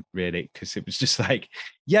wouldn't really, because it was just like,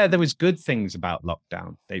 there was good things about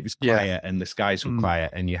lockdown. It was quiet and the skies were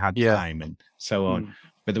quiet and you had time and so on.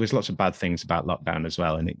 But there was lots of bad things about lockdown as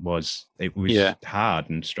well. And it was hard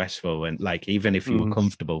and stressful. And like, even if you were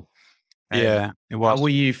comfortable, it was. How were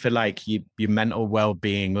you for like your mental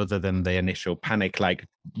well-being other than the initial panic? Like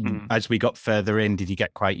as we got further in, did you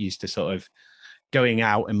get quite used to sort of going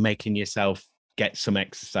out and making yourself get some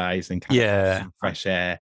exercise and kind of some fresh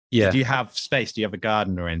air? Do you have space? Do you have a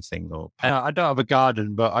garden or anything? Or I don't have a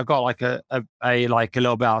garden, but I've got like a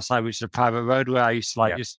little bit outside, which is a private road where I used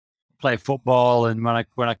to just play football, and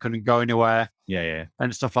when I couldn't go anywhere,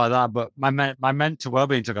 and stuff like that. But my mental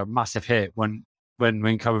well-being took a massive hit when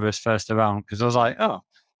COVID was first around, because I was like, oh,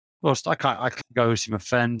 well, I can't go see my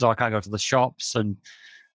friends, or I can't go to the shops, and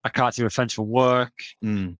I can't see my friends for work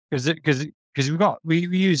because we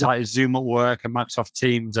use like Zoom at work and Microsoft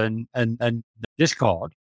Teams and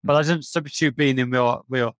Discord, but that doesn't substitute being in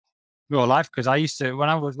real life. Because I used to, when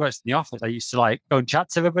I was working in the office, I used to like go and chat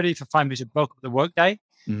to everybody for 5 minutes and broke up the work day.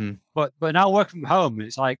 But now working from home,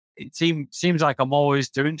 it's like it seems like I'm always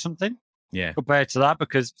doing something. Compared to that,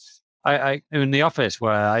 because I in the office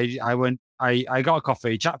where I went, I got a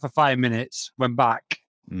coffee, chat for 5 minutes, went back,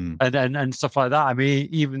 and stuff like that. I mean,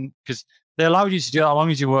 even because they allowed you to do that as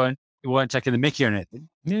long as you weren't taking the mickey or anything.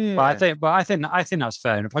 But I think that's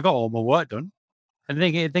fair enough. I got all my work done. I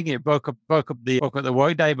think it broke up the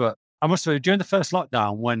work day. But I must have, during the first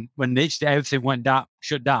lockdown, when literally everything went down,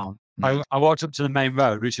 shut down, I walked up to the main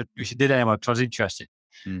road, which I did anyway because I was interested.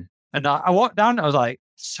 And I walked down, I was like,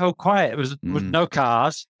 so quiet. It was no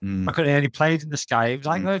cars. I couldn't hear any planes in the sky. It was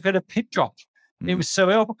like I got a pin drop. It was so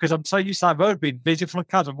ill because I'm so used to that road being busy full of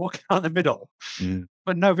cars and walking out in the middle,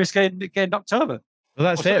 but no risk getting knocked over.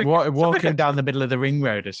 Well, that's it. Walking down the middle of the ring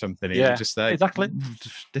road or something. Yeah, just like, exactly.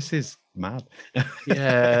 This is mad.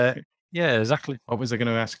 Yeah, exactly. What was I going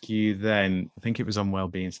to ask you then? I think it was on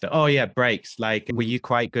well-being stuff. Oh yeah, brakes. Like, were you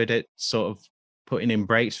quite good at sort of putting in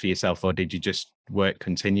brakes for yourself, or did you just work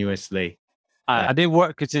continuously? I did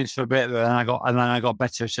work continuously for a bit, and then I got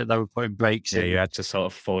better at they were putting brakes in. You had to sort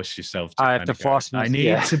of force yourself. To I had to force myself. I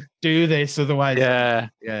need to do this, otherwise. Yeah.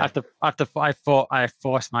 I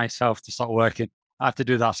forced myself to start working. I have to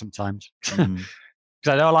do that sometimes because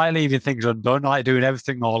I don't like leaving things undone. I like doing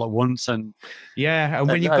everything all at once. And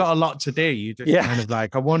when you've got a lot to do, you just kind of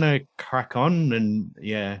like, I want to crack on, and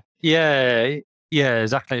yeah,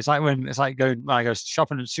 exactly. It's like when I go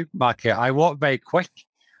shopping in the supermarket, I walk very quick.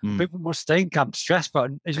 People must think I'm stressed, but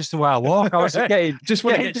it's just the way I walk. I was just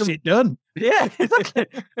want to get shit done. Yeah, exactly.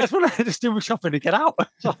 I just want to just do my shopping and get out.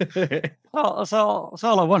 That's all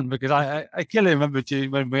I want, because I clearly remember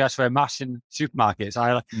when we had to wear masks in supermarkets.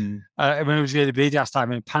 When it was really busy last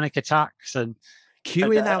time, in panic attacks and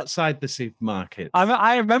queuing outside the supermarket.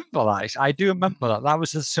 I remember that. I do remember that. That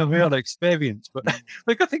was a surreal experience. But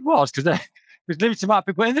the good thing was, because there was limited amount of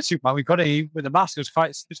people in the supermarket, we got to eat with the mask. It was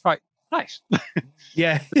quite nice.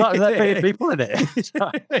 Yeah. There's not many people in it.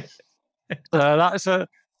 So that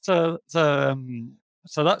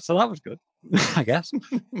was good, I guess.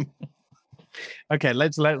 Okay,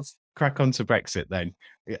 let's crack on to Brexit then.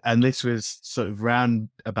 And this was sort of round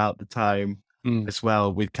about the time as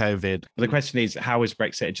well with COVID. The question is, how has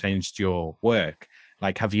Brexit changed your work?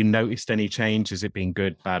 Like, have you noticed any change? Has it been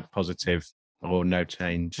good, bad, positive, or no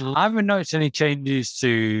change? I haven't noticed any changes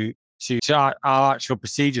to our actual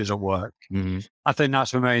procedures at work. I think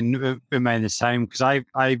that's remain the same, because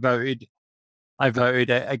I voted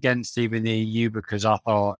against even the EU because I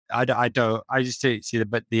thought I just didn't see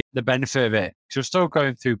the benefit of it. So we're still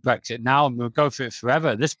going through Brexit now, and we'll go through it forever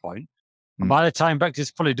at this point. And by the time Brexit's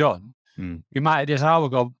fully done, we might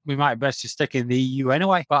best just stick in the EU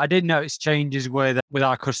anyway. But I did notice changes with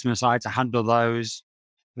our customer side to handle those.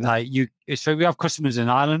 Like so we have customers in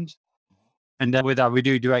Ireland, and then with that we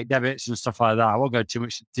do direct debits and stuff like that. I won't go too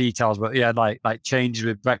much details, but like changes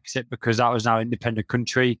with Brexit, because that was now an independent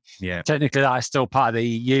country. Yeah, technically that is still part of the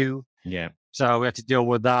EU. Yeah, so we had to deal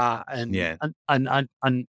with that, and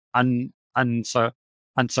and so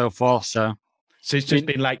forth. So it's just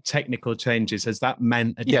been like technical changes. Has that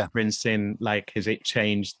meant a difference in, like, has it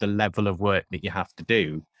changed the level of work that you have to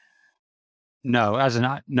do? No,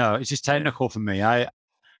 it's just technical for me. I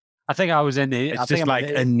think I was in the. It's just like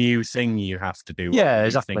a new thing you have to do. Yeah,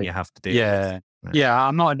 exactly. Thing you have to do. Yeah, right. Yeah.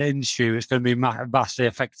 I'm not in the industry it's going to be vastly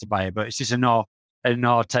affected by it, but it's just a more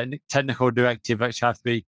technical directive that you have to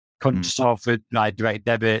be conscious of, with like direct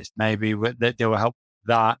debits. Maybe that they will help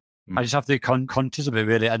that. I just have to be conscious of it,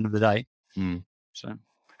 really, at the end of the day. So,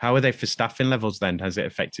 how are they for staffing levels then? Has it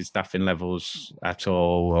affected staffing levels at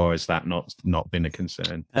all, or has that not been a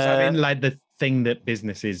concern? Has that been like the thing that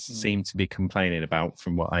businesses seem to be complaining about,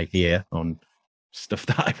 from what I hear on stuff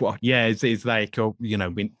that I watch? Yeah, it's like,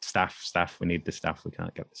 we staff, we need the staff, we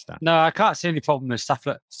can't get the staff. No, I can't see any problem with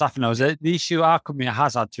staffing levels. The issue our company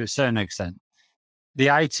has had, to a certain extent, the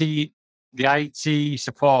IT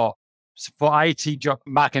support IT job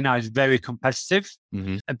market now is very competitive,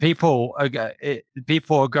 and people are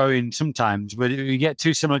going, sometimes when you get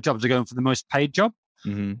two similar jobs, are going for the most paid job.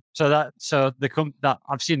 So that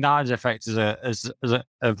I've seen that as effect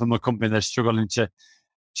from a company that's struggling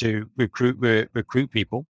to recruit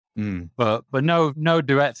people, but no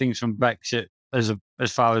direct things from Brexit as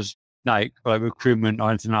far as like recruitment or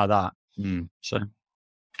anything like that. So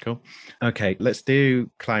cool. Okay, let's do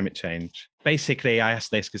climate change. Basically, I asked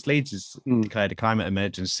this because Leeds has declared a climate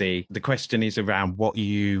emergency. The question is around what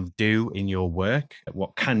you do in your work.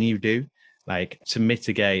 What can you do, like, to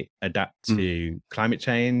mitigate, adapt to climate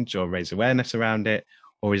change, or raise awareness around it?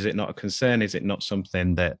 Or is it not a concern? Is it not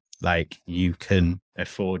something that, like, you can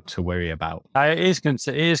afford to worry about? It is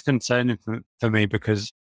concerning for me,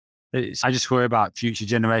 because I just worry about future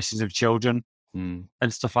generations of children and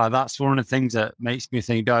stuff like that. That's one of the things that makes me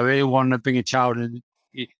think, do I really want to bring a child in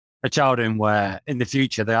where in the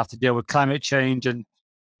future they have to deal with climate change and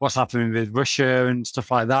what's happening with Russia and stuff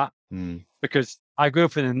like that? Because I grew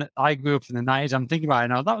up in the 90s. I'm thinking about it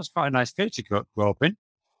now. That was quite a nice future to grow up in.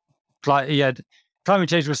 Climate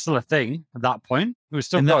change was still a thing at that point. It was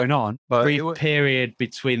still going on. But brief period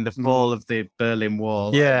between the fall of the Berlin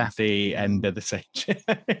Wall and the end of the century.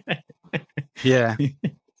 Yeah.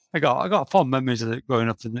 I got fond memories of it growing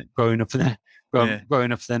up in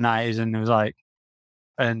growing up in the 90s, and it was like,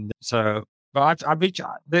 and so, but I've reached,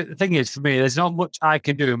 the thing is, for me, there's not much I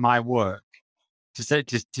can do in my work to say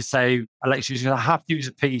electricity. I have to use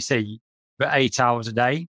a PC for 8 hours a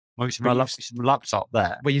day. Most of my laptop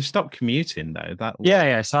there. Well, you've stopped commuting though.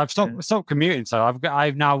 Yeah. So I've stopped commuting. So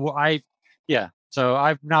I've now worked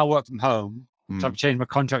from home. So I've changed my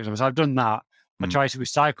contract. So I've done that. I try to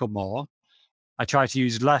recycle more. I try to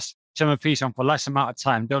use less, turn my PC on for less amount of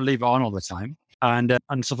time. Don't leave it on all the time. And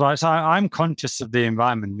stuff like that. So I'm conscious of the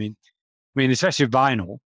environment. I mean, especially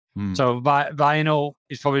vinyl. So vinyl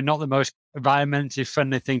is probably not the most environmentally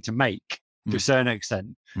friendly thing to make to a certain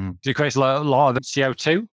extent. It creates a lot of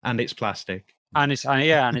CO2, and it's plastic. And it's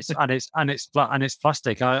plastic.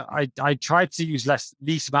 I try to use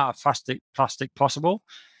least amount of plastic possible.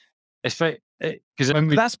 Because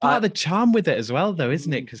that's part of the charm with it as well, though,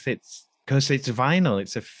 isn't it? Because it's vinyl.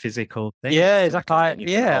 It's a physical thing. Yeah, exactly. I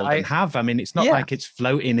mean, it's not like it's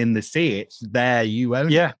floating in the sea. It's there. You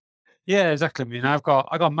own it. Yeah, exactly. I mean, I got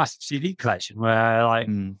a massive CD collection where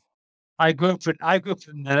I grew up in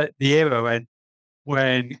the era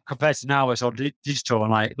when compared to now it's all digital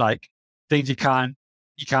and like things you can't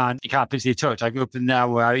physically touch. I grew up in there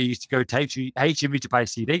where I used to go to HMV to buy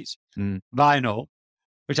CDs, vinyl,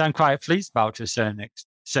 which I'm quite pleased about to a certain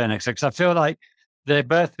extent, because I feel like the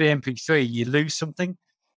birth of the MP3, you lose something.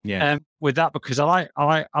 Yeah. With that, because I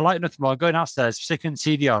like nothing more going downstairs, sticking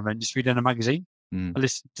CD on and just reading a magazine. I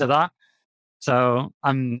listen to that. So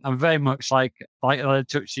I'm very much like a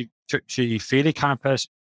touchy feely kind of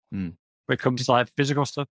person when it comes to like physical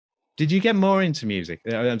stuff. Did you get more into music?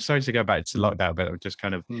 I'm sorry to go back to lockdown, but I'm just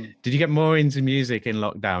kind of, did you get more into music in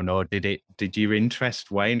lockdown, or did your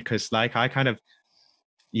interest wane? Because like I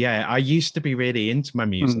used to be really into my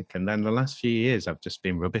music, and then the last few years I've just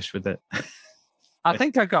been rubbish with it. I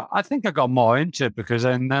think I got more into it because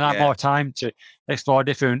then I had more time to explore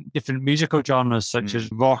different musical genres such as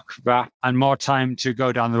rock, rap, and more time to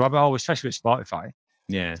go down the rabbit hole, especially with Spotify.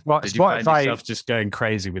 Yeah. Did you find yourself just going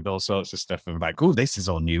crazy with all sorts of stuff and like, oh, this is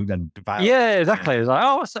all new? Then yeah, exactly. It's like,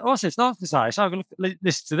 oh, what's this? Not this. So I'm going to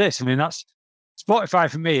listen to this. I mean, that's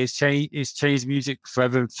Spotify for me is changed music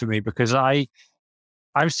forever for me, because I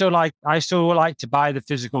still like to buy the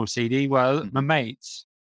physical CD. Well, my mates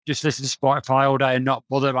just listen to Spotify all day and not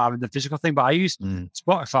bother about having the physical thing. But I use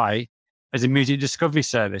Spotify as a music discovery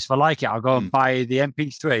service. If I like it, I'll go and buy the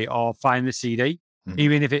MP3 or find the CD,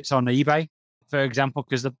 even if it's on eBay, for example.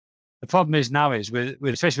 Because the problem is now is with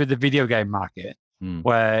especially with the video game market,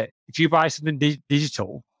 where if you buy something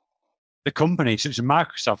digital, the company such as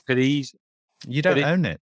Microsoft you don't own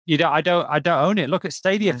it. I don't own it. Look at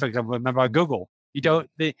Stadia, for example. Remember Google? You're going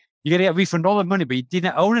to get a refund all the money, but you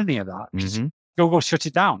didn't own any of that. Google shut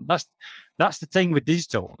it down. That's the thing with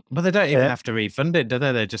digital. But they don't even have to refund it, do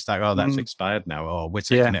they? They're just like, oh, that's expired now, or we're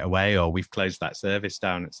taking it away, or we've closed that service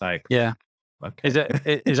down. It's like, okay. Is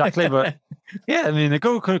it exactly? But I mean, the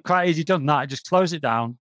Google could have quite easily done that. Just close it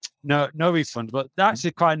down, no refund. But that's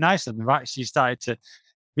actually quite nice of them. They've actually started to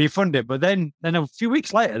refund it. But then a few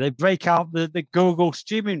weeks later, they break out the Google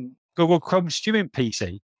Chrome streaming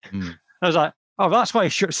PC. I was like, oh, that's why you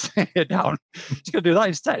should stay it down. Just gonna do that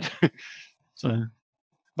instead. So,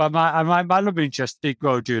 but my love interest did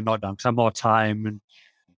grow during lockdown because I had more time,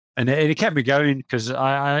 and it kept me going because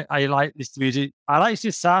I like this music. I like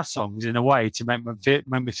to sad songs in a way to make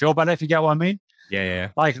me feel better, if you get what I mean. Yeah.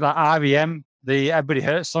 Like that REM, the Everybody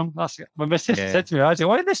Hurts song. That's when my sister said to me, I said,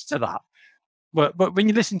 why listen to that? But when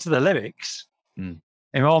you listen to the lyrics,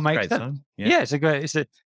 it all makes sense. Yeah, it's a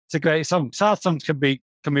great song. Sad songs can be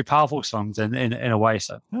powerful songs in a way.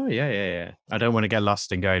 So yeah. I don't want to get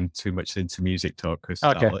lost in going too much into music talk.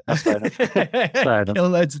 Okay, that's fair enough. Kill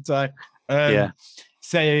loads of time.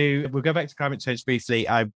 So we'll go back to climate change briefly.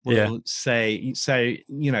 I will say, so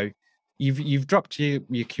you've dropped your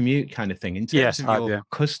commute kind of thing in terms of your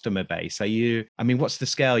customer base. Are you? I mean, what's the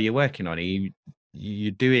scale you're working on? Are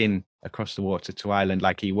you doing across the water to Ireland?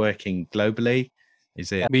 Like, are you working globally?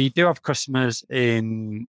 Is it? We do have customers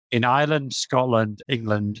in Ireland, Scotland,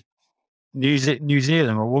 England, New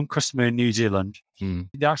Zealand. We're one customer in New Zealand.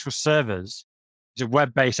 The actual servers is a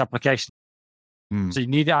web-based application. So you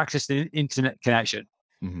need to access the internet connection.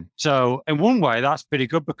 So in one way, that's pretty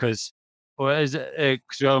good because we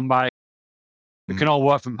can all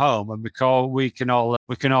work from home, and we can all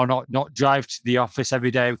not drive to the office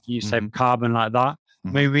every day. We can use save carbon like that. I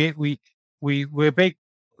mean, we're big.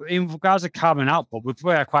 In regards to carbon output,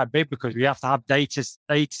 we're quite big because we have to have data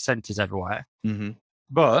centers everywhere.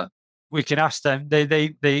 But we can ask them.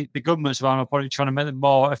 The governments around are probably trying to make them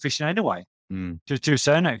more efficient anyway, to a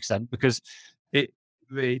certain extent, because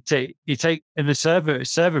you take in the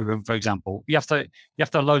server room, for example, you have to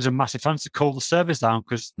have loads of massive fans to cool the servers down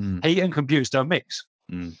because heat and computers don't mix.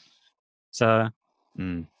 So,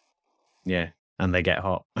 yeah, and they get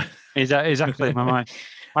hot. Exactly. My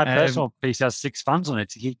personal PC has 6 fans on it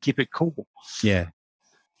to keep it cool. Yeah.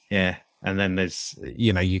 And then there's,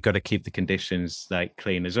 you've got to keep the conditions like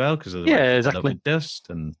clean as well, because otherwise exactly. Dust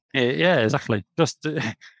and exactly.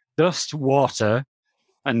 Dust, water,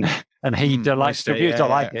 and heat. Don't like computers. Don't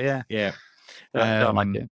like it. Yeah. Don't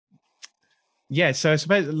like it. Yeah. So I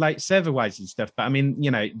suppose like server wise and stuff. But I mean,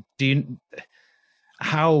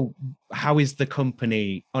 how is the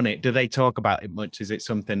company on it? Do they talk about it much? Is it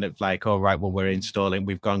something that's like, all right, well,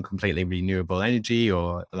 we've gone completely renewable energy,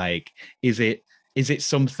 or like, is it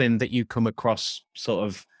something that you come across sort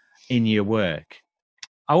of in your work?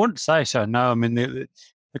 I wouldn't say so. No, I mean, the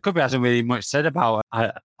company hasn't really much said about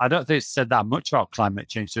it. I don't think it's said that much about climate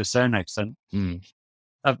change to a certain extent.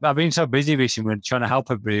 I've been so busy recently with trying to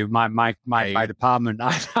help everybody. My department.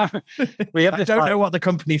 I don't know what the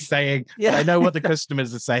company's saying. Yeah. I know what the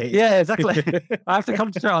customers are saying. Yeah, exactly. I have to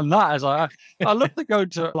concentrate on that. As I love to go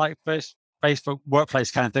to like Facebook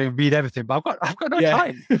workplace kind of thing and read everything, but I've got no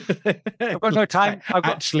time. I've got no time.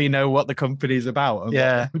 Actually know what the company's about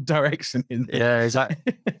and what direction in there. Yeah,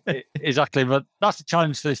 exactly. But that's the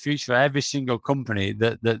challenge for the future. Every single company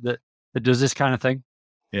that does this kind of thing.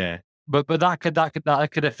 Yeah. But that could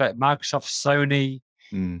affect Microsoft, Sony,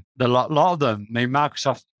 the lot of them. I mean,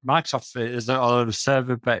 Microsoft is a lot of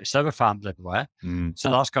server farms everywhere. So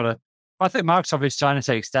that's got to. I think Microsoft is trying to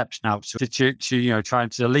take steps now to trying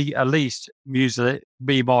to at least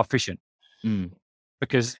be more efficient.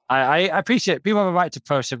 Because I appreciate people have a right to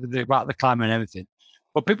post about the climate and everything,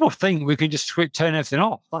 but people think we can just turn everything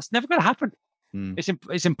off. That's never going to happen.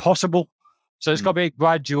 It's impossible. So it's got to be a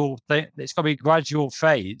gradual thing. It's got to be a gradual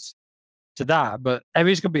phase to that, but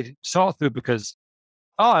everything's going to be sorted through because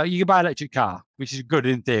you can buy an electric car, which is good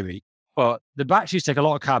in theory, but the batteries take a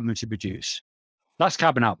lot of carbon to produce. That's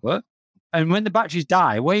carbon output. And when the batteries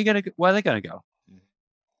die, where are they going to go?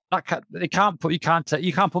 You can't put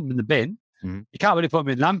them in the bin. You can't really put them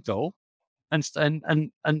in landfill and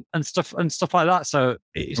stuff like that. So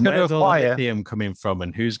it's going to require lithium coming from,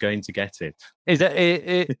 and who's going to get it?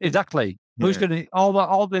 Exactly. Who's going to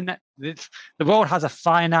the world has a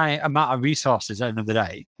finite amount of resources at the end of the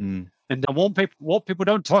day, and what people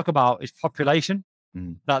don't talk about is population.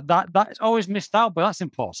 That's always missed out, but that's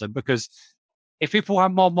important because if people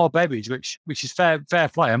have more and more babies, which is fair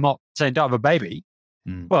play, I'm not saying don't have a baby,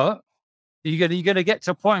 but you're gonna get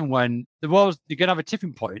to a point when you're gonna have a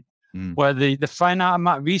tipping point where the finite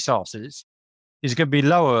amount of resources is gonna be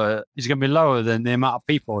lower than the amount of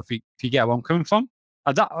people if you get where I'm coming from.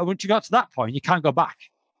 And once you got to that point, you can't go back.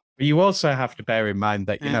 But you also have to bear in mind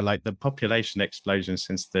that like the population explosion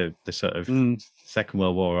since the sort of Second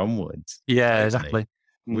World War onwards. Yeah, exactly.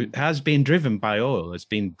 Has been driven by oil. It's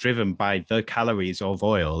been driven by the calories of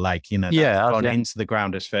oil. Like, that's gone into the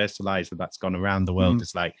ground as fertilizer. That's gone around the world.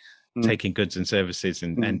 It's like taking goods and services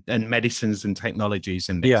and medicines and technologies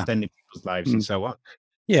and extending people's lives and so on.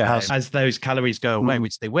 Yeah. As those calories go away,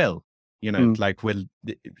 which they will, like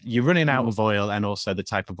you're running out of oil, and also the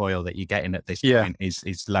type of oil that you're getting at this point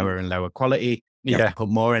is lower and lower quality. You have to put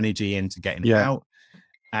more energy into getting it out.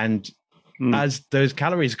 And as those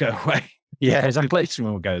calories go away, exactly.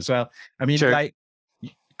 Will go as well. I mean, like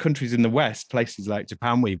countries in the West, places like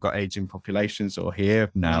Japan, where you've got aging populations, or here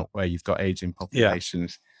now where you've got aging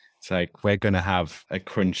populations, it's like we're going to have a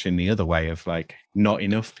crunch in the other way of like not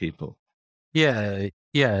enough people. Yeah,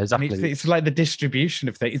 exactly. And it's like the distribution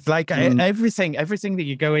of things. It's like everything that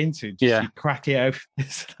you go into, you crack it open.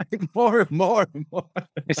 It's like more and more and more.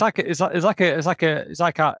 It's like a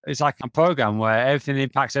program where everything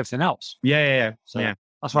impacts everything else. So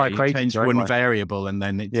that's why I created change one variable and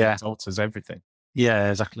then it alters everything.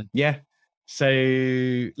 Yeah, exactly. Yeah.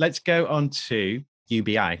 So let's go on to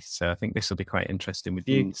UBI. So I think this will be quite interesting with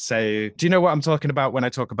you. So do you know what I'm talking about when I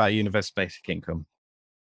talk about universal basic income?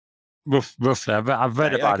 Roughly, I've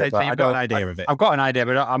read about it. But so you've got an idea of it. I've got an idea,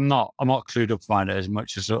 but I'm not clued up on it as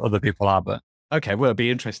much as other people are. But okay, well, it'll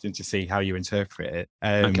be interesting to see how you interpret it.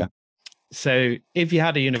 Okay. So if you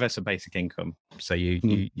had a universal basic income, so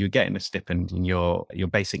you're getting a stipend and your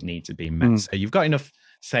basic needs are being met. So you've got enough,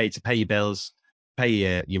 say, to pay your bills,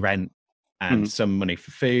 pay your rent, and some money for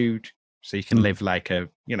food, so you can live like a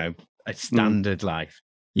standard life.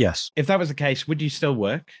 Yes. If that was the case, would you still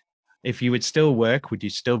work? If you would still work, would you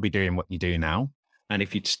still be doing what you do now? And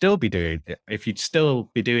if you'd still be doing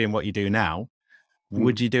what you do now,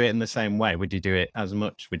 would you do it in the same way? Would you do it as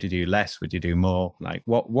much? Would you do less? Would you do more? Like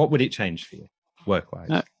what would it change for you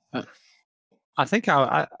work-wise? I think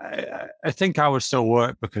I think I would still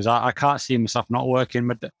work because I can't see myself not working.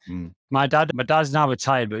 My dad's now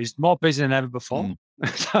retired, but he's more busy than ever before.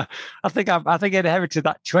 So I think I inherited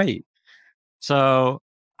that trait. So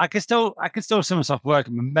I can still see myself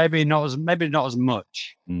working, but maybe not as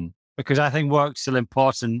much because I think work's still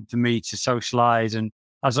important for me to socialize and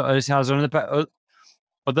has one of the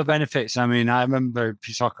other benefits. I mean, I remember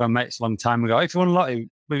talking to my mates a long time ago. If you won the lottery,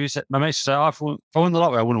 my mates said, "Oh, if I won the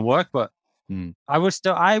lottery, I wouldn't work," but I would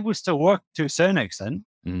still work to a certain extent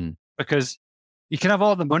because you can have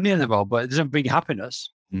all the money in the world, but it doesn't bring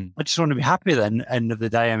happiness. I just want to be happy then, end of the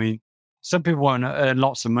day. I mean, some people want to earn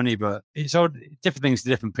lots of money, but it's all different things to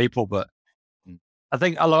different people. But I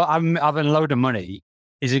think having a load of money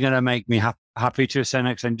isn't going to make me happy to a certain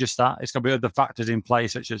extent. Just that. It's going to be other factors in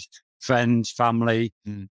place, such as friends, family,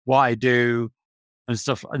 what I do, and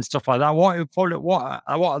stuff like that.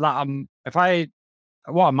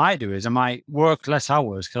 What I might do is I might work less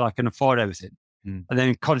hours because I can afford everything, and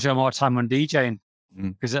then concentrate more time on DJing.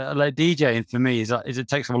 Because like DJing for me is it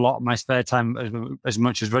takes a lot of my spare time as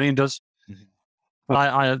much as running does.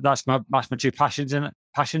 But that's my two passions in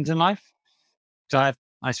life. So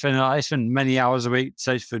I spend many hours a week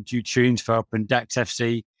searching for new tunes for Open Decks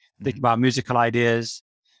FC, thinking about musical ideas,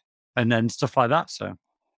 and then stuff like that. So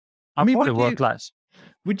I mean, probably work less.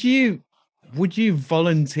 Would you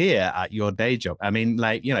volunteer at your day job? I mean,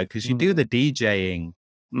 like, you know, because you do the DJing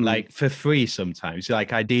like for free sometimes.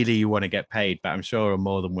 Like ideally you want to get paid, but I'm sure on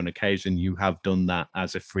more than one occasion you have done that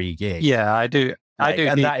as a free gig. Yeah, I do. Like,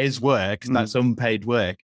 and that is work. That's unpaid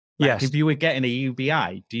work. Like, yes. If you were getting a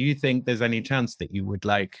UBI, do you think there's any chance that you would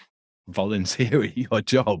like volunteer at your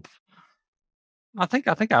job? I think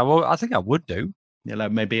I will. I think I would do. Yeah,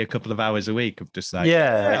 like maybe a couple of hours a week of just like,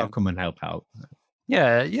 I'll come and help out.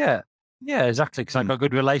 Yeah, exactly. Because I've got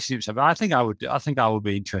good relationships. But I think I would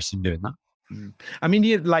be interested in doing that. I mean,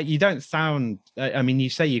 you don't sound. I mean,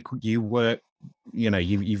 you say you work. You know,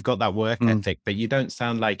 you've got that work ethic, but you don't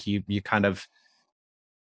sound like you kind of.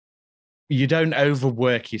 You don't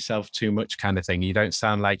overwork yourself too much, kind of thing. You don't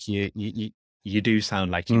sound like you do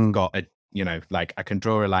sound like you've got a. You know, like I can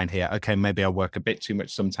draw a line here. Okay, maybe I work a bit too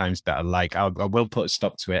much sometimes, but I will put a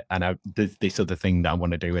stop to it, and this other thing that I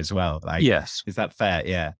want to do as well. Like, yes, is that fair?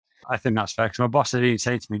 Yeah, I think that's fair. Because my boss had even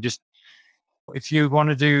said to me, just if you want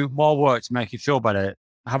to do more work to make you feel better,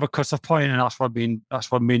 have a cut-off point, and that's what I've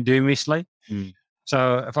been doing recently.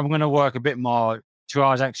 So if I'm going to work a bit more, 2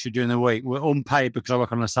 hours extra during the week, we're unpaid because I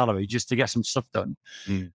work on a salary just to get some stuff done.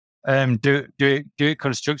 Do it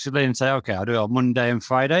constructively and say, okay, I'll do it on Monday and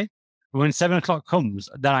Friday. When 7 o'clock comes,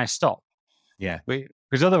 then I stop. Yeah,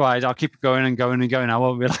 because otherwise I'll keep going and going and going. I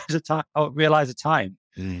won't realize the time.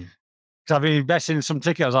 Because I've been investing in some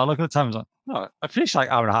tickets. I'll look at the time and like, oh, I finished like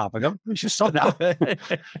hour and a half ago. We should stop now.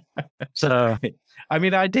 So, I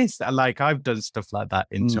mean, I did like I've done stuff like that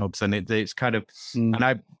in jobs, and it's kind of,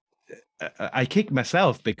 and I kick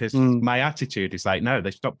myself because my attitude is like, no,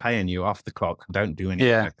 they stop paying you off the clock. Don't do anything.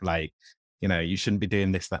 Yeah. Like, you know, you shouldn't be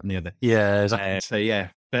doing this, that, and the other. Yeah, exactly. So yeah,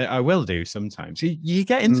 but I will do sometimes. You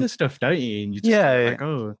get into stuff, don't you? And you just like,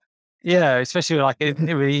 oh. Yeah, especially like a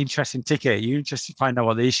really interesting ticket. You just find out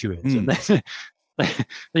what the issue is, and then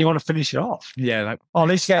you want to finish it off. Yeah, like, at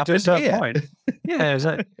least get to a certain point.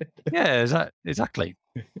 Exactly.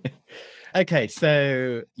 Okay,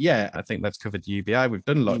 so yeah, I think that's covered UBI. We've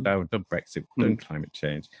done lockdown, we've done Brexit, we've done climate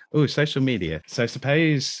change. Oh, social media. So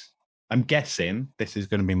suppose, I'm guessing this is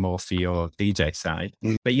going to be more for your DJ side,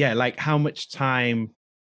 but yeah, like how much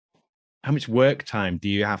work time do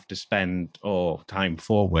you have to spend, or time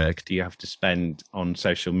for work do you have to spend on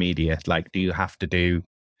social media? Like, do you have to do,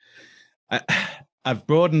 I've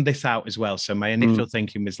broadened this out as well. So my initial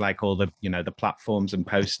thinking was like all the, you know, the platforms and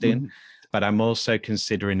posting, but I'm also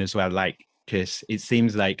considering as well, like, because it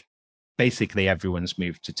seems like basically everyone's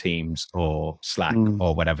moved to Teams or Slack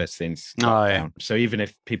or whatever since lockdown. Yeah. So even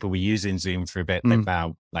if people were using Zoom for a bit, they've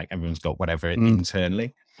now, like, everyone's got whatever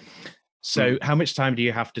internally. So how much time do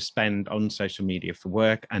you have to spend on social media for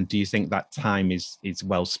work? And do you think that time is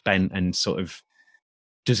well spent, and sort of,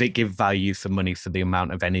 does it give value for money for the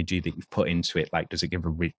amount of energy that you've put into it? Like, does it give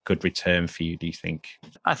a good return for you, do you think?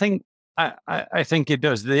 I think it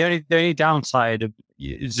does. The only downside of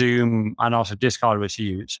Zoom and also Discord, which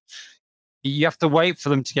you use, you have to wait for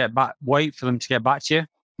them to get back to you.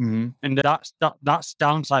 And that's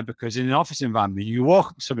downside, because in an office environment, you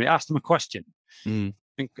walk up to somebody, ask them a question.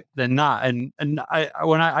 Than that, and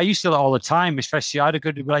I used to do that all the time. Especially, I had a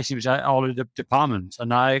good relationship with all of the departments,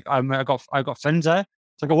 and I got friends there.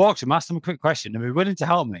 So I could walk to them, ask them a quick question, and they're willing to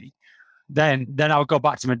help me. Then I would go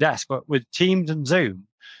back to my desk. But with Teams and Zoom,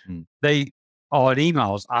 they or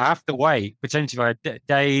emails, I have to wait potentially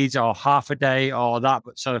days or half a day or that.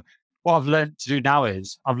 But so what I've learned to do now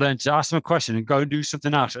is I've learned to ask them a question and go and do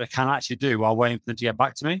something else that I can actually do while waiting for them to get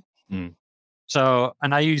back to me. So,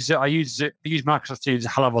 and I use Microsoft Teams a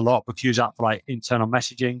hell of a lot, because I use that for like internal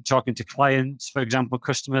messaging, talking to clients, for example,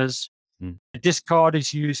 customers. Discord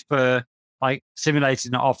is used for like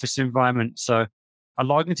simulating an office environment. So I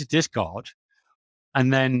log into Discord,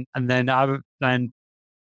 and then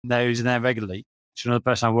those in there regularly. It's another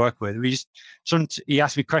person I work with. He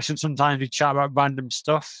asks me questions. Sometimes we chat about random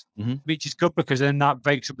stuff, which is good, because then that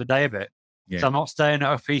breaks up the day a bit. So I'm not staying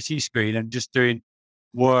at a PC screen and just doing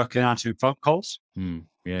work and answering phone calls.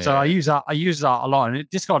 I use that a lot, and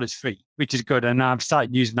Discord is free, which is good. And I've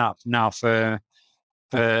started using that now for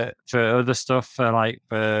other stuff. I'm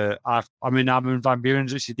in Van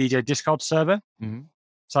Buren's, which is a DJ Discord server.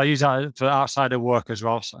 So I use that for outside of work as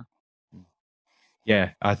well. So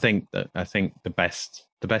yeah, I think the best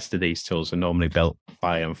of these tools are normally built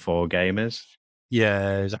by and for gamers.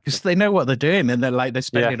 Yeah, exactly. Because they know what they're doing, and they're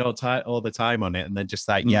spending all the time on it, and they're just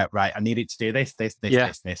like, yeah, right, I need it to do this,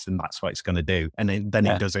 and that's what it's going to do, and then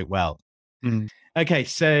it does it well. Okay,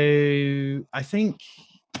 so I think,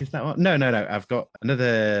 is that what? No. I've got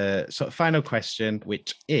another sort of final question,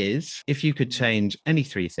 which is, if you could change any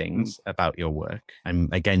three things about your work,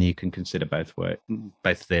 and again, you can consider both work,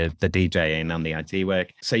 both the DJing and the IT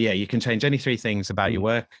work. So yeah, you can change any three things about your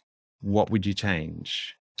work. What would you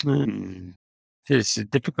change? It's a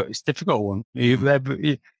difficult one.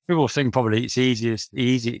 People think probably it's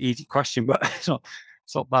easy question, but it's not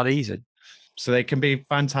that easy. So they can be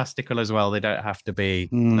fantastical as well. They don't have to be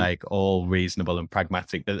like all reasonable and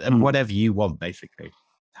pragmatic, but whatever you want, basically,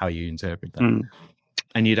 how you interpret that.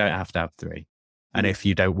 And you don't have to have three. And if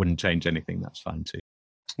you wouldn't change anything, that's fine too.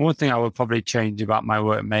 One thing I would probably change about my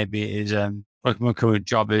work maybe is my current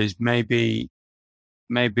job is maybe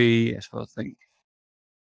that's what I think.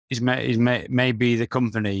 Is maybe the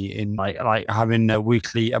company in like having a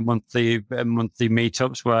monthly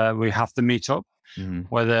meetups where we have to meet up,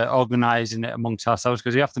 where they're organising it amongst ourselves,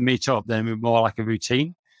 because we have to meet up, then we're more like a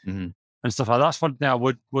routine and stuff like that. That's one thing I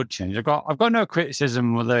would change. I've got no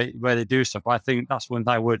criticism where they do stuff, but I think that's one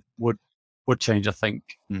thing I would change. I think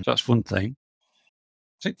so that's one thing.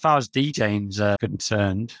 I think as far as DJing's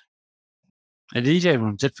concerned, a DJ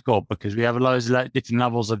runs difficult because we have loads of different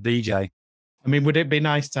levels of DJ. I mean, would it be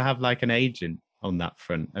nice to have like an agent on that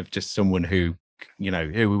front, of just someone who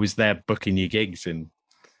was there booking your gigs? And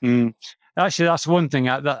actually, that's one thing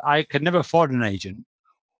that I could never afford an agent,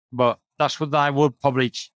 but that's what I would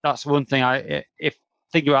probably. That's one thing if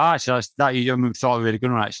think about actually that you thought a really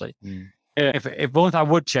good one actually. If one thing I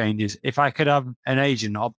would change is if I could have an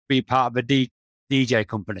agent or be part of a DJ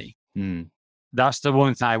company. That's the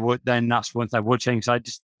one thing I would. Then that's one thing I would change. So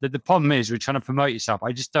the problem is we're trying to promote yourself.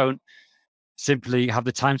 I just don't simply have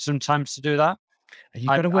the time sometimes to do that. You've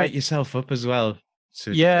got to work yourself up as well.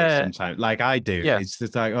 Sometimes, like I do. Yeah. It's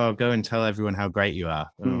just like, oh, go and tell everyone how great you are.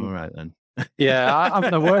 All right then.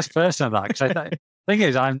 I'm the worst person at that, because the thing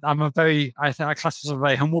is, I think I class myself as a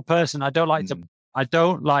very humble person. I don't like to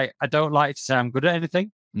say I'm good at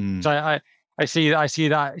anything. So I see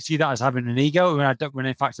that as having an ego when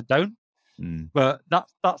in fact I don't. But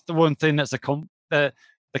that's the one thing that's the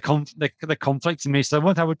conflict in me. So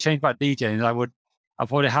one thing I would change about DJing is I would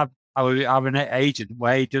have an agent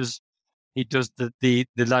where he does the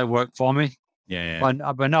live work for me. But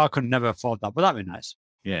no, I could never afford that, but that'd be nice.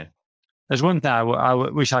 There's one thing I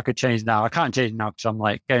wish I could change now. I can't change now because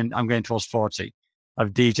I'm getting towards 40.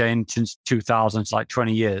 I've DJing since 2000, it's like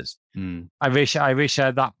 20 years. I wish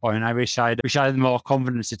at that point, I had more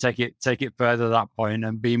confidence to take it further at that point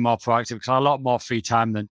and be more proactive, because I have a lot more free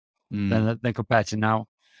time than compared to now.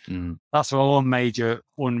 That's one major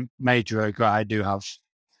regret I do have.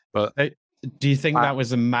 But do you think that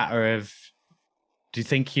was a matter of? Do you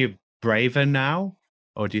think you're braver now,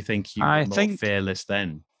 or do you think you were more fearless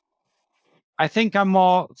then? I think I'm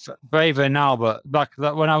more braver now, but back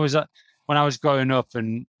when I was growing up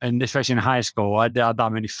and especially in high school, I didn't have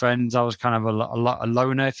that many friends. I was kind of a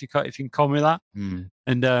loner, if you can call me that.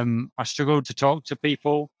 And I struggled to talk to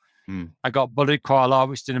people. I got bullied quite a lot,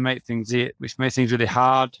 which made things really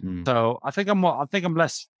hard. So I think I'm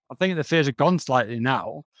less. I think the fears have gone slightly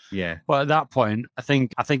now. Yeah. But at that point, I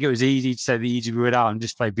think it was easy to say the easy route out and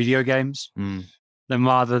just play video games, than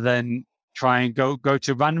rather than try and go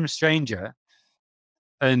to a random stranger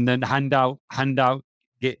and then hand out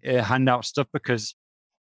stuff, because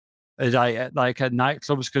like at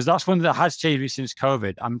nightclubs, because that's one that has changed me since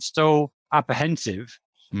COVID. I'm still apprehensive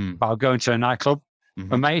about going to a nightclub.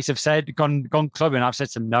 My mates have said gone clubbing. I've said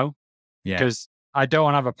to them no, because I don't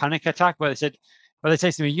want to have a panic attack. But they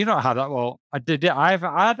say to me, you don't have that. Well, I did it. I've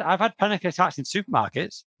had panic attacks in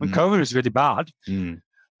supermarkets when COVID was really bad.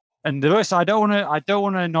 And the worst, I don't want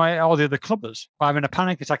to annoy all the other clubbers by having a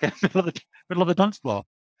panic attack in the middle of the dance floor.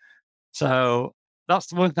 So that's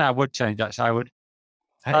the one thing I would change. Actually, I would.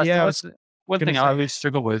 That's one thing I always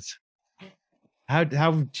struggle with. How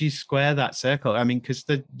do you square that circle? I mean, because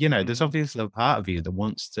there's obviously a part of you that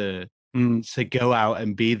wants to go out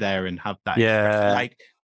and be there and have that. Yeah. Like,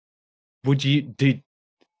 would you do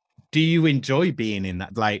you enjoy being in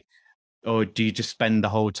that? Like, or do you just spend the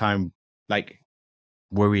whole time like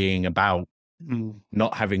worrying about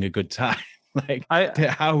not having a good time? Like,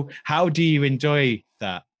 how do you enjoy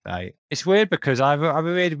that? Like, it's weird because I've a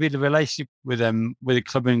really good relationship with the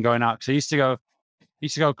clubbing going out. Because I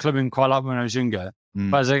used to go clubbing quite a lot when I was younger.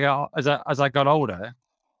 But as I got older,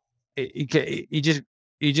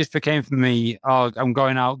 it just became for me. Oh, I'm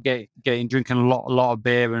going out, drinking a lot of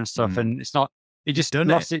beer and stuff, and it's not. It just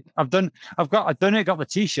lost it. I've done it. Got the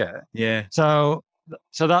t-shirt. Yeah. So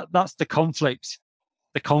that's the conflict.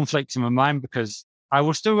 The conflict in my mind, because I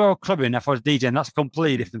will still go clubbing if I was DJing. That's a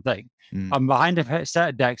completely different thing. I'm behind a set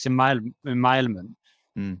of decks in my element,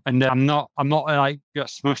 and I'm not like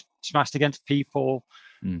smashed against people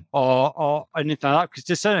or anything like that. Because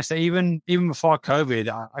to a certain extent, even before COVID,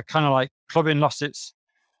 I kind of like clubbing lost its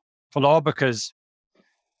floor, because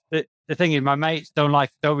the thing is, my mates don't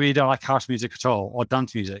really like house music at all or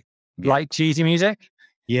dance music, like cheesy music.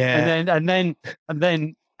 Yeah, and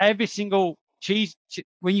then every single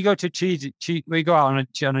when you go to when you go out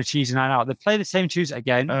on a cheesy night out, they play the same tunes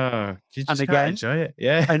again and again. Can't enjoy it,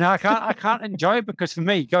 yeah. And I can't enjoy it, because for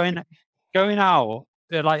me, going out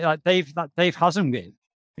like Dave Haslam did,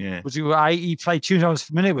 he played tunes I was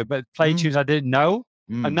familiar with, but played tunes I didn't know,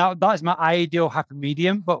 and now that's my ideal happy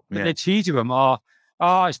medium. But the cheesy one,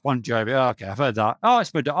 it's Bon Jovi, okay, I've heard that.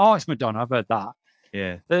 It's Madonna, I've heard that.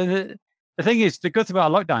 Yeah. The thing is, the good thing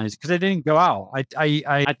about lockdown is because I didn't go out.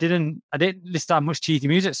 I didn't listen to much cheesy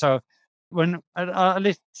music. So when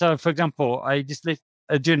so for example, I just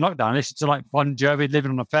during lockdown, I listened to like Bon Jovi,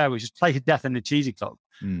 "Living on a Prayer," which is played to death in the cheesy club.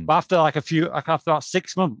 But after after about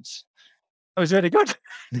 6 months, it was really good.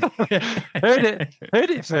 heard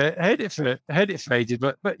it for ages.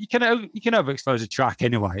 But you can overexpose a track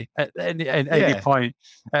anyway at any point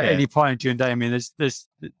during the day. I mean, there's that's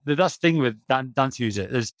the thing with dance music.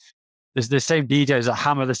 There's the same DJs that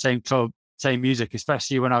hammer the same club, same music,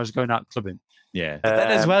 especially when I was going out clubbing. Yeah. But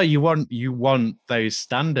then as well, you want those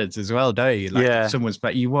standards as well, don't you? Like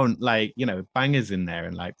but you want like, bangers in there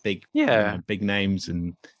and like big names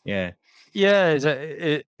and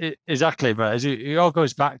exactly. But it all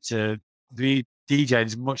goes back to the DJ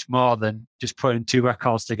is much more than just putting two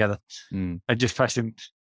records together and just pressing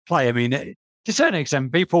play. I mean, to a certain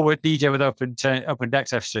extent, people with DJ with Open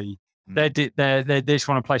Decks FC, they just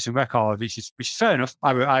want to play some record, which is fair enough.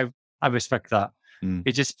 I respect that.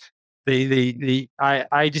 It just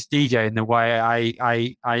I just DJ in the way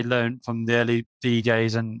I learned from the early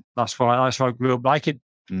DJs, and that's why I grew up like it.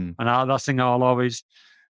 And that's the thing I'll always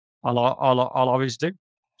do.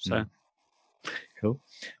 So cool.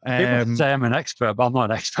 People say I'm an expert, but I'm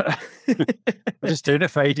not an expert. I'm just doing it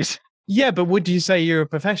for ages. Yeah, but would you say you're a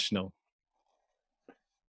professional?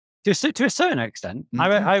 To a certain extent,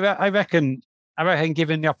 I reckon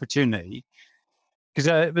given the opportunity, because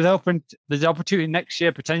there's opportunity next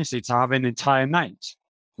year potentially to have an entire night.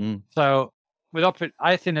 So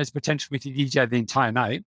I think there's potential for me to DJ the entire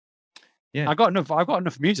night. Yeah, I've got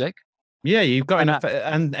enough music. Yeah, you've got enough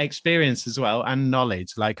and experience as well, and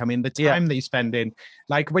knowledge. Like, I mean, the time that you spend in,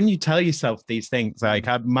 like, when you tell yourself these things, like,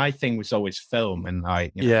 my thing was always film and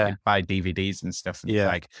like, buy DVDs and stuff. And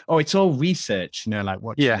like, it's all research, like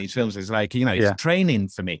watching these films is like, it's training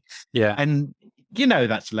for me. Yeah, and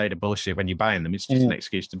that's a load of bullshit when you're buying them. It's just an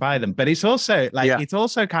excuse to buy them. But it's also like, it's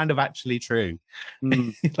also kind of actually true.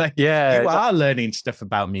 Like, you are learning stuff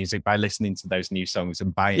about music by listening to those new songs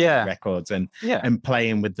and buying records and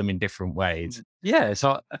playing with them in different ways. Yeah.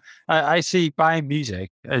 So I see buying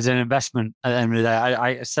music as an investment at the end of the day.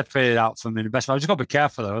 I separate it out from an investment. I just got to be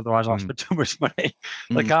careful though, otherwise I'll spend too much money.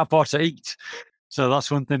 I can't afford to eat. So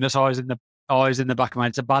that's one thing that's always in the back of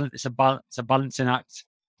my mind. It's a balancing act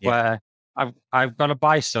where I've got to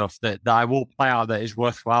buy stuff that I will play out that is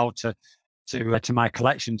worthwhile to my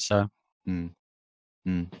collection. So,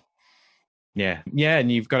 yeah,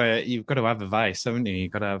 and you've got to have a vice, haven't you?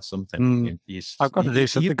 You've got to have something. I've got to do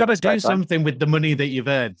something. You've got to do something with the money that you've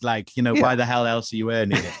earned. Like, why the hell else are you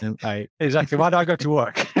earning it? Like, exactly. Why do I go to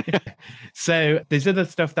work? So there's other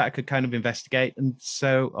stuff that I could kind of investigate and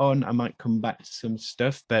so on. I might come back to some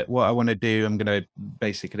stuff, but what I want to do, I'm going to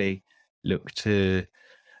basically look to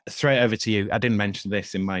throw it over to you. I didn't mention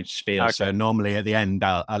this in my spiel. Okay. So normally at the end,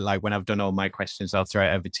 I like when I've done all my questions, I'll throw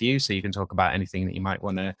it over to you so you can talk about anything that you might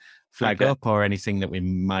want to flag up or anything that we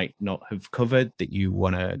might not have covered that you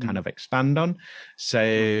want to kind of expand on.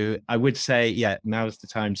 So I would say, now's the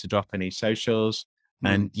time to drop any socials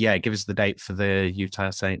and give us the date for the Utah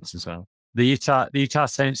Saints as well. The Utah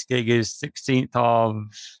Saints gig is 16th of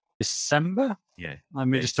December. Yeah. Let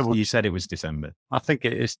me just double. You said it was December. I think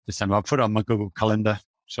it is December. I'll put it on my Google Calendar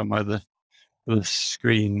somewhere. The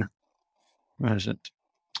screen. Where is it?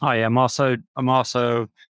 Oh yeah, I'm also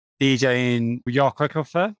DJing York Record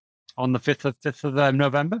Fair on the 5th of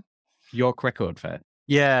November. York Record Fair.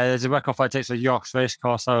 Yeah, there's a record fair that takes a York's race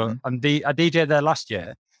course. So I DJed there last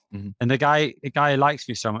year, and the guy likes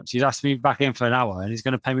me so much. He's asked me back in for an hour, and he's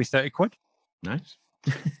going to pay me £30. Nice.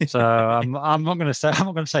 So I'm not going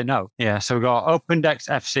to say no. Yeah. So we've got Open Decks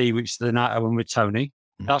FC, which is the night I went with Tony.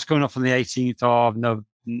 That's coming up on the 18th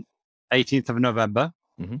of November.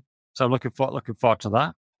 So I'm looking forward to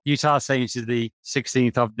that. Utah Saints is the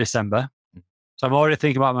 16th of December. So I'm already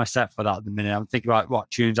thinking about my set for that at the minute. I'm thinking about what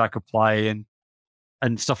tunes I could play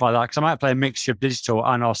and stuff like that. Because I might play a mixture of digital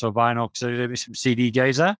and also vinyl because there's going to be some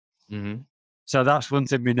CDJs there. So that's one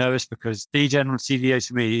thing to be nervous because DJing on CDJs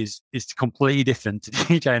for me is completely different to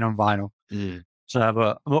DJing on vinyl. So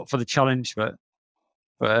but I'm up for the challenge. But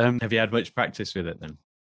have you had much practice with it then?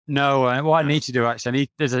 No. What I need to do actually,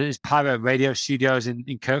 there's pirate radio studios in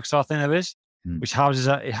Kirksall, I think there is, which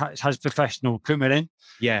has professional equipment in.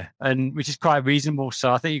 Yeah, and which is quite reasonable.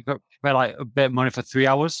 So I think you've got to pay like a bit of money for 3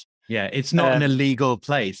 hours. Yeah, it's not an illegal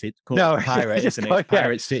place. It's called Pirate, isn't it?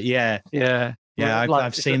 Pirates. Yeah.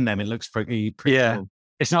 I've seen them. It looks pretty cool.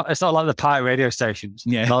 It's not like the pirate radio stations.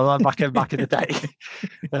 Yeah, like back in the day.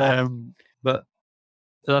 But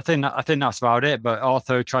I think that's about it. But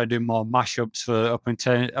also try to do more mashups for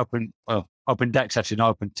open decks. Actually, not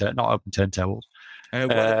open turntables.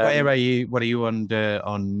 Where are you? What are you on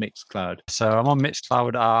Mixcloud? So I'm on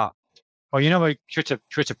Mixcloud. My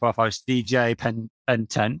Twitter profile is DJ Pen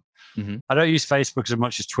 10. I don't use Facebook as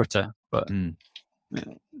much as Twitter, but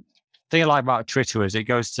the thing I like about Twitter is it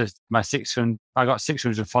goes to my 600. I got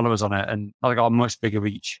 600 followers on it, and I got a much bigger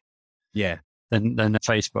reach. Yeah, than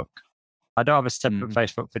Facebook. I don't have a separate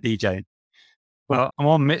Facebook for DJing, but I'm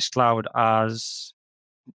on Mixcloud as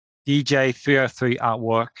DJ 303 at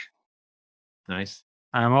work. Nice.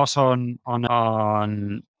 And I'm also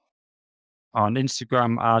on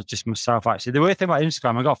Instagram as just myself. Actually, the weird thing about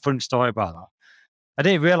Instagram, I got a fun story about that. I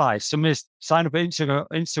didn't realize somebody signed up an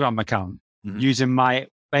Instagram account using my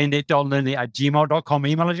bandit.linley@gmail.com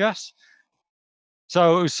email address.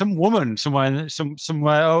 So it was some woman somewhere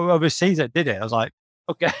overseas that did it. I was like,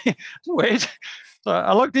 okay, weird. So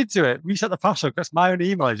I looked into it, reset the password. That's my own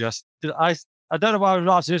email address. I don't know what I was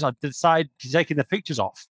about to do. I decided to take the pictures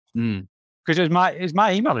off because it was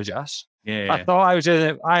my email address. Yeah. I thought I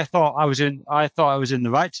was in the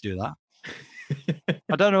right to do that.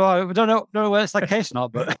 I don't know whether it's the case or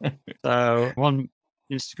not, but so on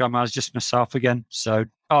Instagram I was just myself again. So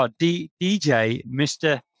DJ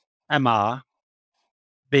Mr. MR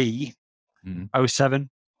B 07.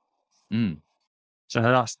 So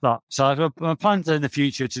that's that. So my plans in the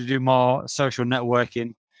future to do more social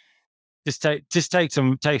networking. Just take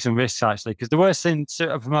some risks actually, because the worst thing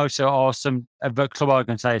to a promoter or a club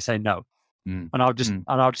organizer say no, and I'll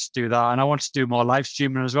just do that. And I want to do more live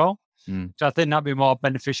streaming as well. So I think that'd be more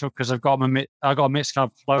beneficial because I've got a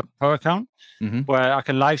Mixcloud Pro account where I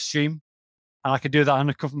can live stream, and I can do that in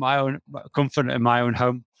the comfort in my own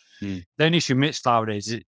home. The only issue with Mixcloud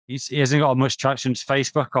is he hasn't got much traction to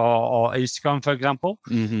Facebook or Instagram, for example.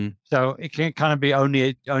 So it can kind of be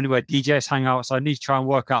only where DJs hang out. So I need to try and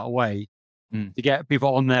work out a way to get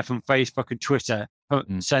people on there from Facebook and Twitter,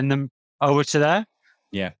 send them over to there.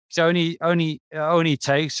 Yeah. So only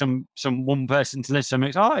takes some one person to listen to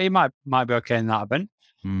mix. Oh, it might be okay in that event.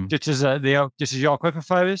 Just as your quicker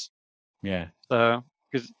flavors. Yeah. So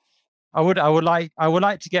because I would like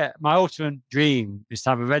to get, my ultimate dream is to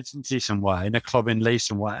have a residency somewhere in a club in Leeds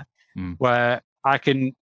somewhere where I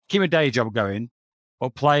can keep my day job going,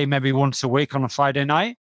 but play maybe once a week on a Friday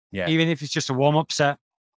night. Yeah. Even if it's just a warm up set.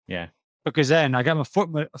 Yeah. Because then I get my foot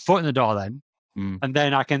in the door then. And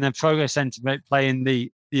then I can then progress into playing the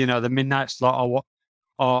midnight slot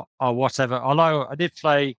or whatever. Although I did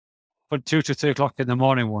play from 2 to 3 o'clock in the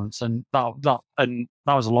morning once, and that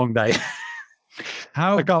was a long day.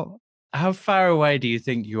 How far away do you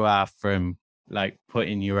think you are from like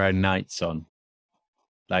putting your own nights on?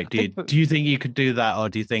 Like, do you think you could do that, or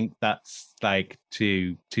do you think that's like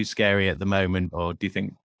too scary at the moment, or do you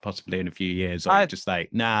think possibly in a few years, or just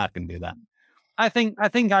like, nah, I can do that? I think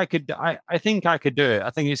I could do it. I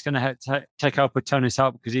think it's going to take up with Tony's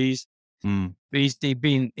help because he's been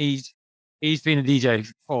a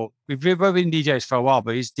DJ we've both been DJs for a while,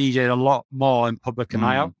 but he's DJed a lot more in public than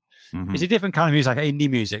I have. Mm-hmm. It's a different kind of music, like indie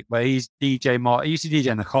music, where he's DJ more. He used to DJ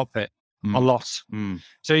in the cockpit a lot,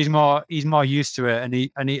 so he's more used to it, and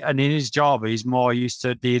in his job he's more used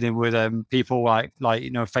to dealing with people like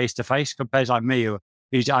face to face compared to like me, who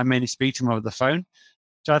I mainly speak to him over the phone.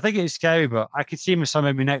 So I think it's scary, but I could see myself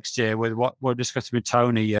maybe next year with what we're discussing with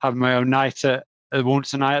Tony, having my own night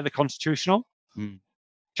once a night at the Constitutional.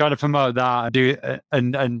 Trying to promote that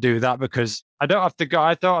and do that because I don't have to go.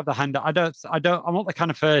 I don't have the hand. I'm not the kind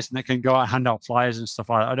of person that can go out and hand out flyers and stuff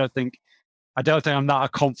like that. I don't think I'm that a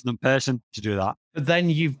confident person to do that. But then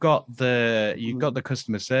you've got the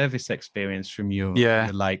customer service experience from your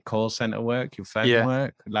like call center work, your phone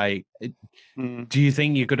work. Like, do you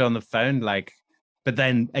think you're good on the phone? Like, but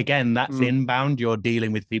then again, that's inbound. You're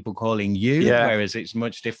dealing with people calling you, whereas it's a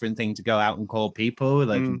much different thing to go out and call people.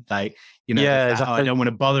 Like exactly. I don't want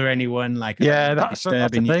to bother anyone. Like, that's the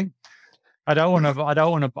thing. I don't want to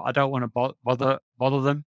bother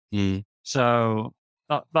them. So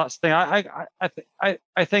that's the thing.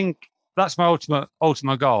 I think that's my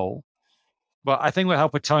ultimate goal. But I think with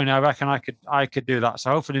help with Tony, I reckon I could do that.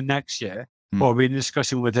 So hopefully next year, we'll be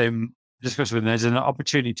discussing with him. There's an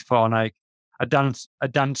opportunity to put on a dance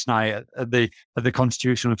night at the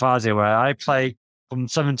Constitutional Plaza where I play from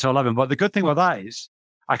 7 to 11. But the good thing with that is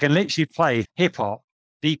I can literally play hip hop,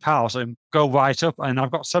 deep house, and go right up. And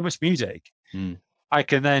I've got so much music. I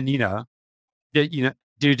can then do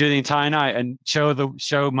the entire night and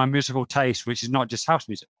show my musical taste, which is not just house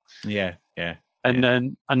music. And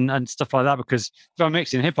then and stuff like that. Because if I'm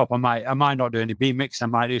mixing hip hop, I might not do any beat mix. I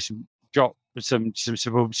might do some drop some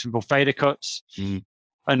simple fader cuts.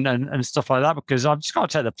 And stuff like that, because I've just got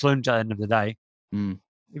to take the plunge at the end of the day.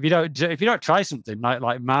 If you don't try something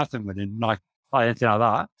like marathon winning, like anything like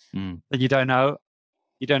that, then you don't know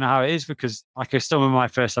how it is. Because like I still remember my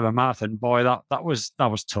first ever marathon, boy, that was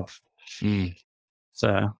tough.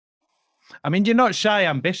 So, I mean, you're not shy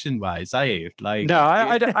ambition wise, are you? Like, no,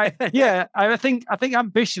 I think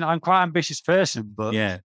ambition. I'm quite an ambitious person,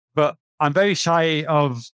 but I'm very shy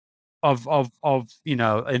of in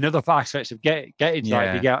other aspects of getting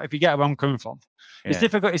if you get where I'm coming from. It's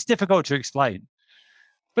difficult to explain.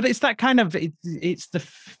 But it's that kind of it's the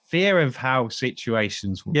fear of how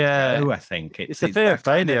situations will go, I think. It's the fear of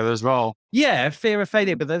failure as well. Yeah, fear of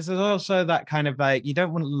failure. But there's also that kind of like, you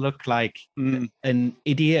don't want to look like an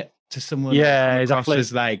idiot to someone. Yeah, exactly.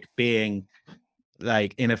 As like being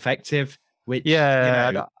like ineffective, which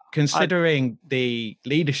considering the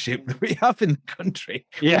leadership that we have in the country,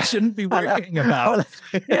 we shouldn't be worrying about.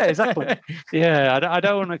 Exactly. I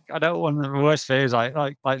don't want the worst fears like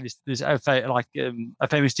this a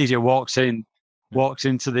famous DJ walks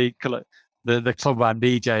into the club where I'm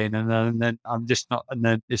DJing, and then I'm just not, and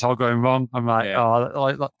then it's all going wrong. I'm like,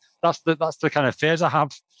 that's the kind of fears I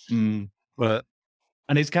have. But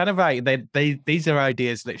and it's kind of like these are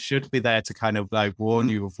ideas that should be there to kind of like warn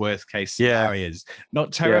you of worst case scenarios,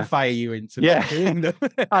 not terrify you into doing them.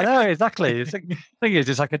 I know, exactly. The thing is,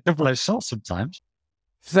 it's like a double-edged sword sometimes.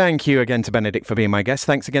 Thank you again to Benedict for being my guest.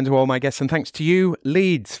 Thanks again to all my guests, and thanks to you,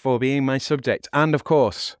 Leeds, for being my subject. And of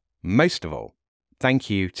course, most of all, thank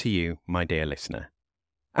you to you, my dear listener.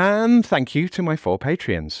 And thank you to my 4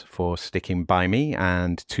 Patreons for sticking by me,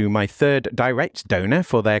 and to my 3rd direct donor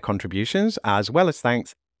for their contributions, as well as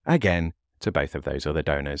thanks again to both of those other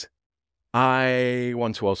donors. I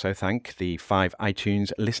want to also thank the 5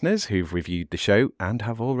 iTunes listeners who've reviewed the show and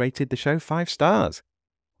have all rated the show 5 stars.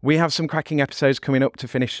 We have some cracking episodes coming up to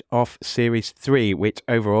finish off Series 3, which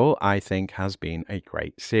overall I think has been a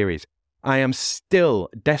great series. I am still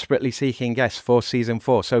desperately seeking guests for Season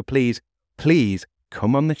 4, so please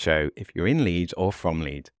come on the show if you're in Leeds or from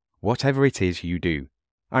Leeds, whatever it is you do.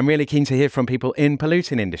 I'm really keen to hear from people in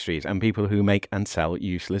polluting industries and people who make and sell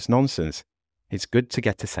useless nonsense. It's good to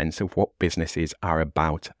get a sense of what businesses are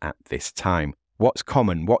about at this time. What's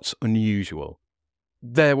common, what's unusual.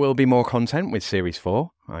 There will be more content with Series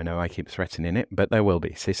 4. I know I keep threatening it, but there will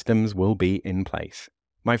be. Systems will be in place.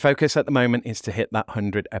 My focus at the moment is to hit that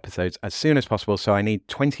 100 episodes as soon as possible, so I need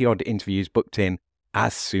 20-odd interviews booked in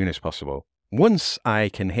as soon as possible. Once I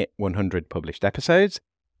can hit 100 published episodes,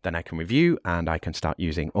 then I can review and I can start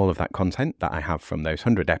using all of that content that I have from those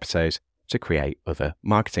 100 episodes to create other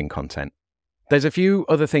marketing content. There's a few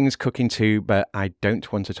other things cooking too, but I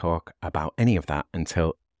don't want to talk about any of that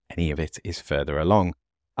until any of it is further along.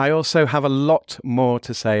 I also have a lot more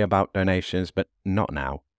to say about donations, but not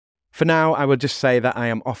now. For now, I will just say that I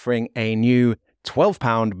am offering a new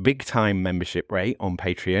 £12 big time membership rate on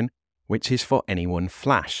Patreon, which is for anyone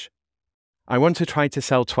Flash. I want to try to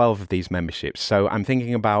sell 12 of these memberships, so I'm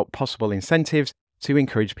thinking about possible incentives to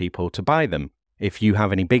encourage people to buy them. If you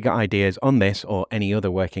have any big ideas on this or any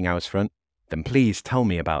other working hours front, then please tell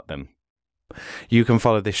me about them. You can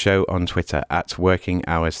follow this show on Twitter at Working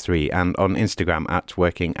Hours 3 and on Instagram at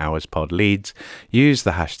Working Hours Pod Leeds. Use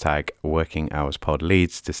the hashtag Working Hours Pod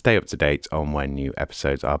Leeds to stay up to date on when new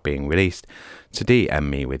episodes are being released, to DM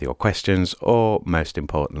me with your questions, or most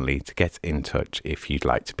importantly, to get in touch if you'd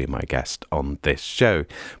like to be my guest on this show.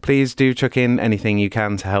 Please do chuck in anything you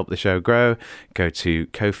can to help the show grow. Go to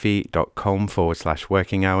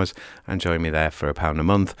ko-fi.com/working hours and join me there for £1 a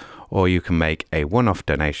month, or you can make a one-off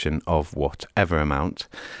donation of whatever amount.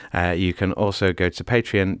 You can also go to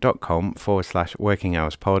patreon.com/working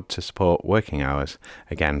hours pod to support Working Hours,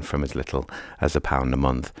 again from as little as £1 a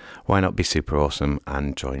month. Why not be super awesome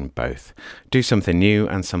and join both? Do something new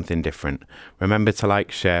and something different. Remember to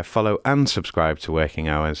like, share, follow and subscribe to Working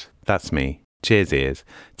Hours. That's me. Cheers ears.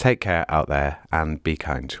 Take care out there and be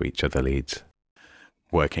kind to each other, Leeds.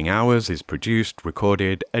 Working Hours is produced,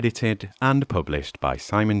 recorded, edited and published by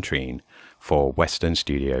Simon Treen for Western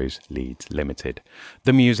Studios Leeds Limited.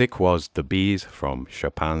 The music was The Bees from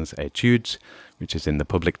Chopin's Etudes, which is in the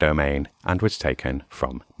public domain and was taken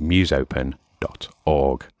from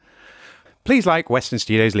musopen.org. Please like Western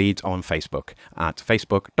Studios Leeds on Facebook at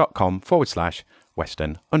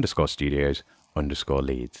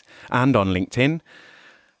facebook.com/Western_Studios_Leeds and on LinkedIn,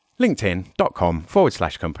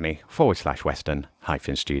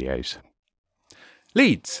 linkedin.com/company/Western-Studios.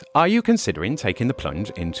 Leeds, are you considering taking the plunge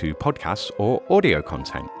into podcasts or audio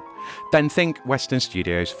content? Then think Western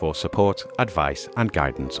Studios for support, advice and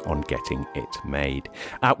guidance on getting it made.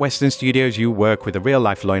 At Western Studios, you work with a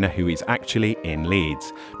real-life learner who is actually in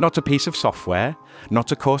Leeds. Not a piece of software,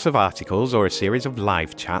 not a course of articles or a series of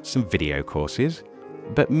live chats and video courses,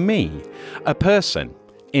 but me, a person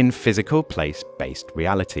in physical place-based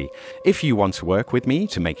reality. If you want to work with me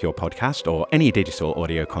to make your podcast or any digital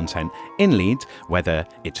audio content in Leeds, whether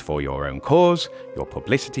it's for your own cause, your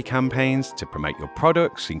publicity campaigns, to promote your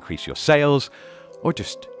products, increase your sales, or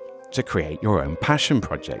just to create your own passion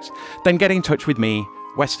projects, then get in touch with me,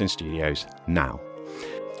 Western Studios, now.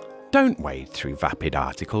 Don't wade through vapid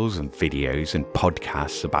articles and videos and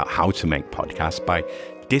podcasts about how to make podcasts by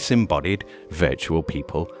disembodied virtual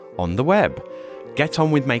people on the web. Get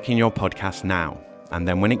on with making your podcast now, and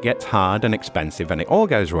then when it gets hard and expensive and it all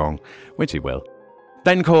goes wrong, which it will,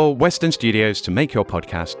 then call Western Studios to make your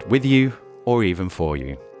podcast with you or even for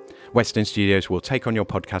you. Western Studios will take on your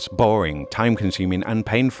podcast's boring, time-consuming and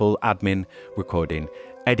painful admin, recording,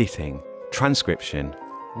 editing, transcription,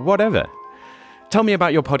 whatever. Tell me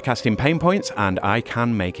about your podcasting pain points and I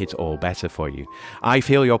can make it all better for you. I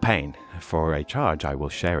feel your pain. For a charge, I will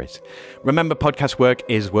share it. Remember, podcast work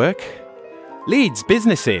is work. Leeds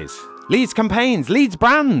businesses, Leeds campaigns, Leeds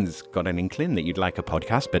brands. Got an inkling that you'd like a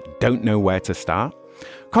podcast but don't know where to start?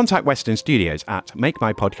 Contact Western Studios at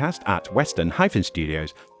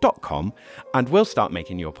makemypodcast@western-studios.com and we'll start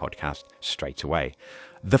making your podcast straight away.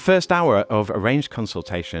 The first hour of arranged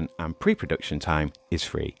consultation and pre-production time is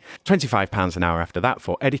free. £25 an hour after that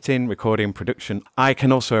for editing, recording, production. I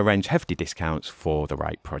can also arrange hefty discounts for the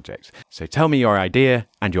right projects. So tell me your idea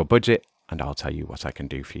and your budget and I'll tell you what I can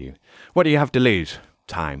do for you. What do you have to lose?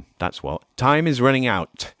 Time. That's what. Time is running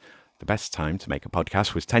out. The best time to make a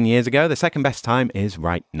podcast was 10 years ago. The second best time is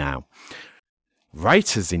right now.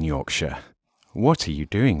 Writers in Yorkshire, what are you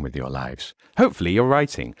doing with your lives? Hopefully you're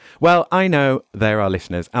writing. Well, I know there are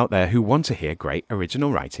listeners out there who want to hear great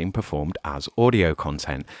original writing performed as audio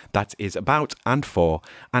content that is about and for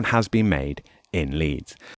and has been made in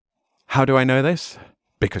Leeds. How do I know this?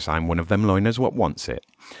 Because I'm one of them loiners what wants it.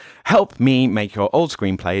 Help me make your old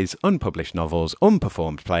screenplays, unpublished novels,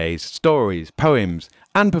 unperformed plays, stories, poems,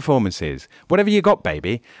 and performances, whatever you got,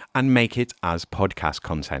 baby, and make it as podcast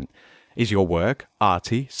content. Is your work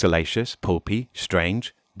arty, salacious, pulpy,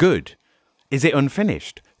 strange? Good. Is it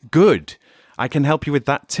unfinished? Good. I can help you with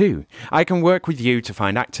that too. I can work with you to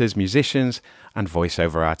find actors, musicians, and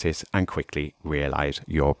voiceover artists and quickly realize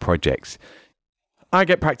your projects. I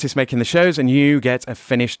get practice making the shows and you get a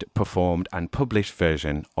finished, performed and published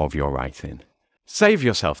version of your writing. Save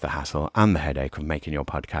yourself the hassle and the headache of making your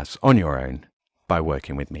podcasts on your own by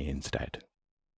working with me instead.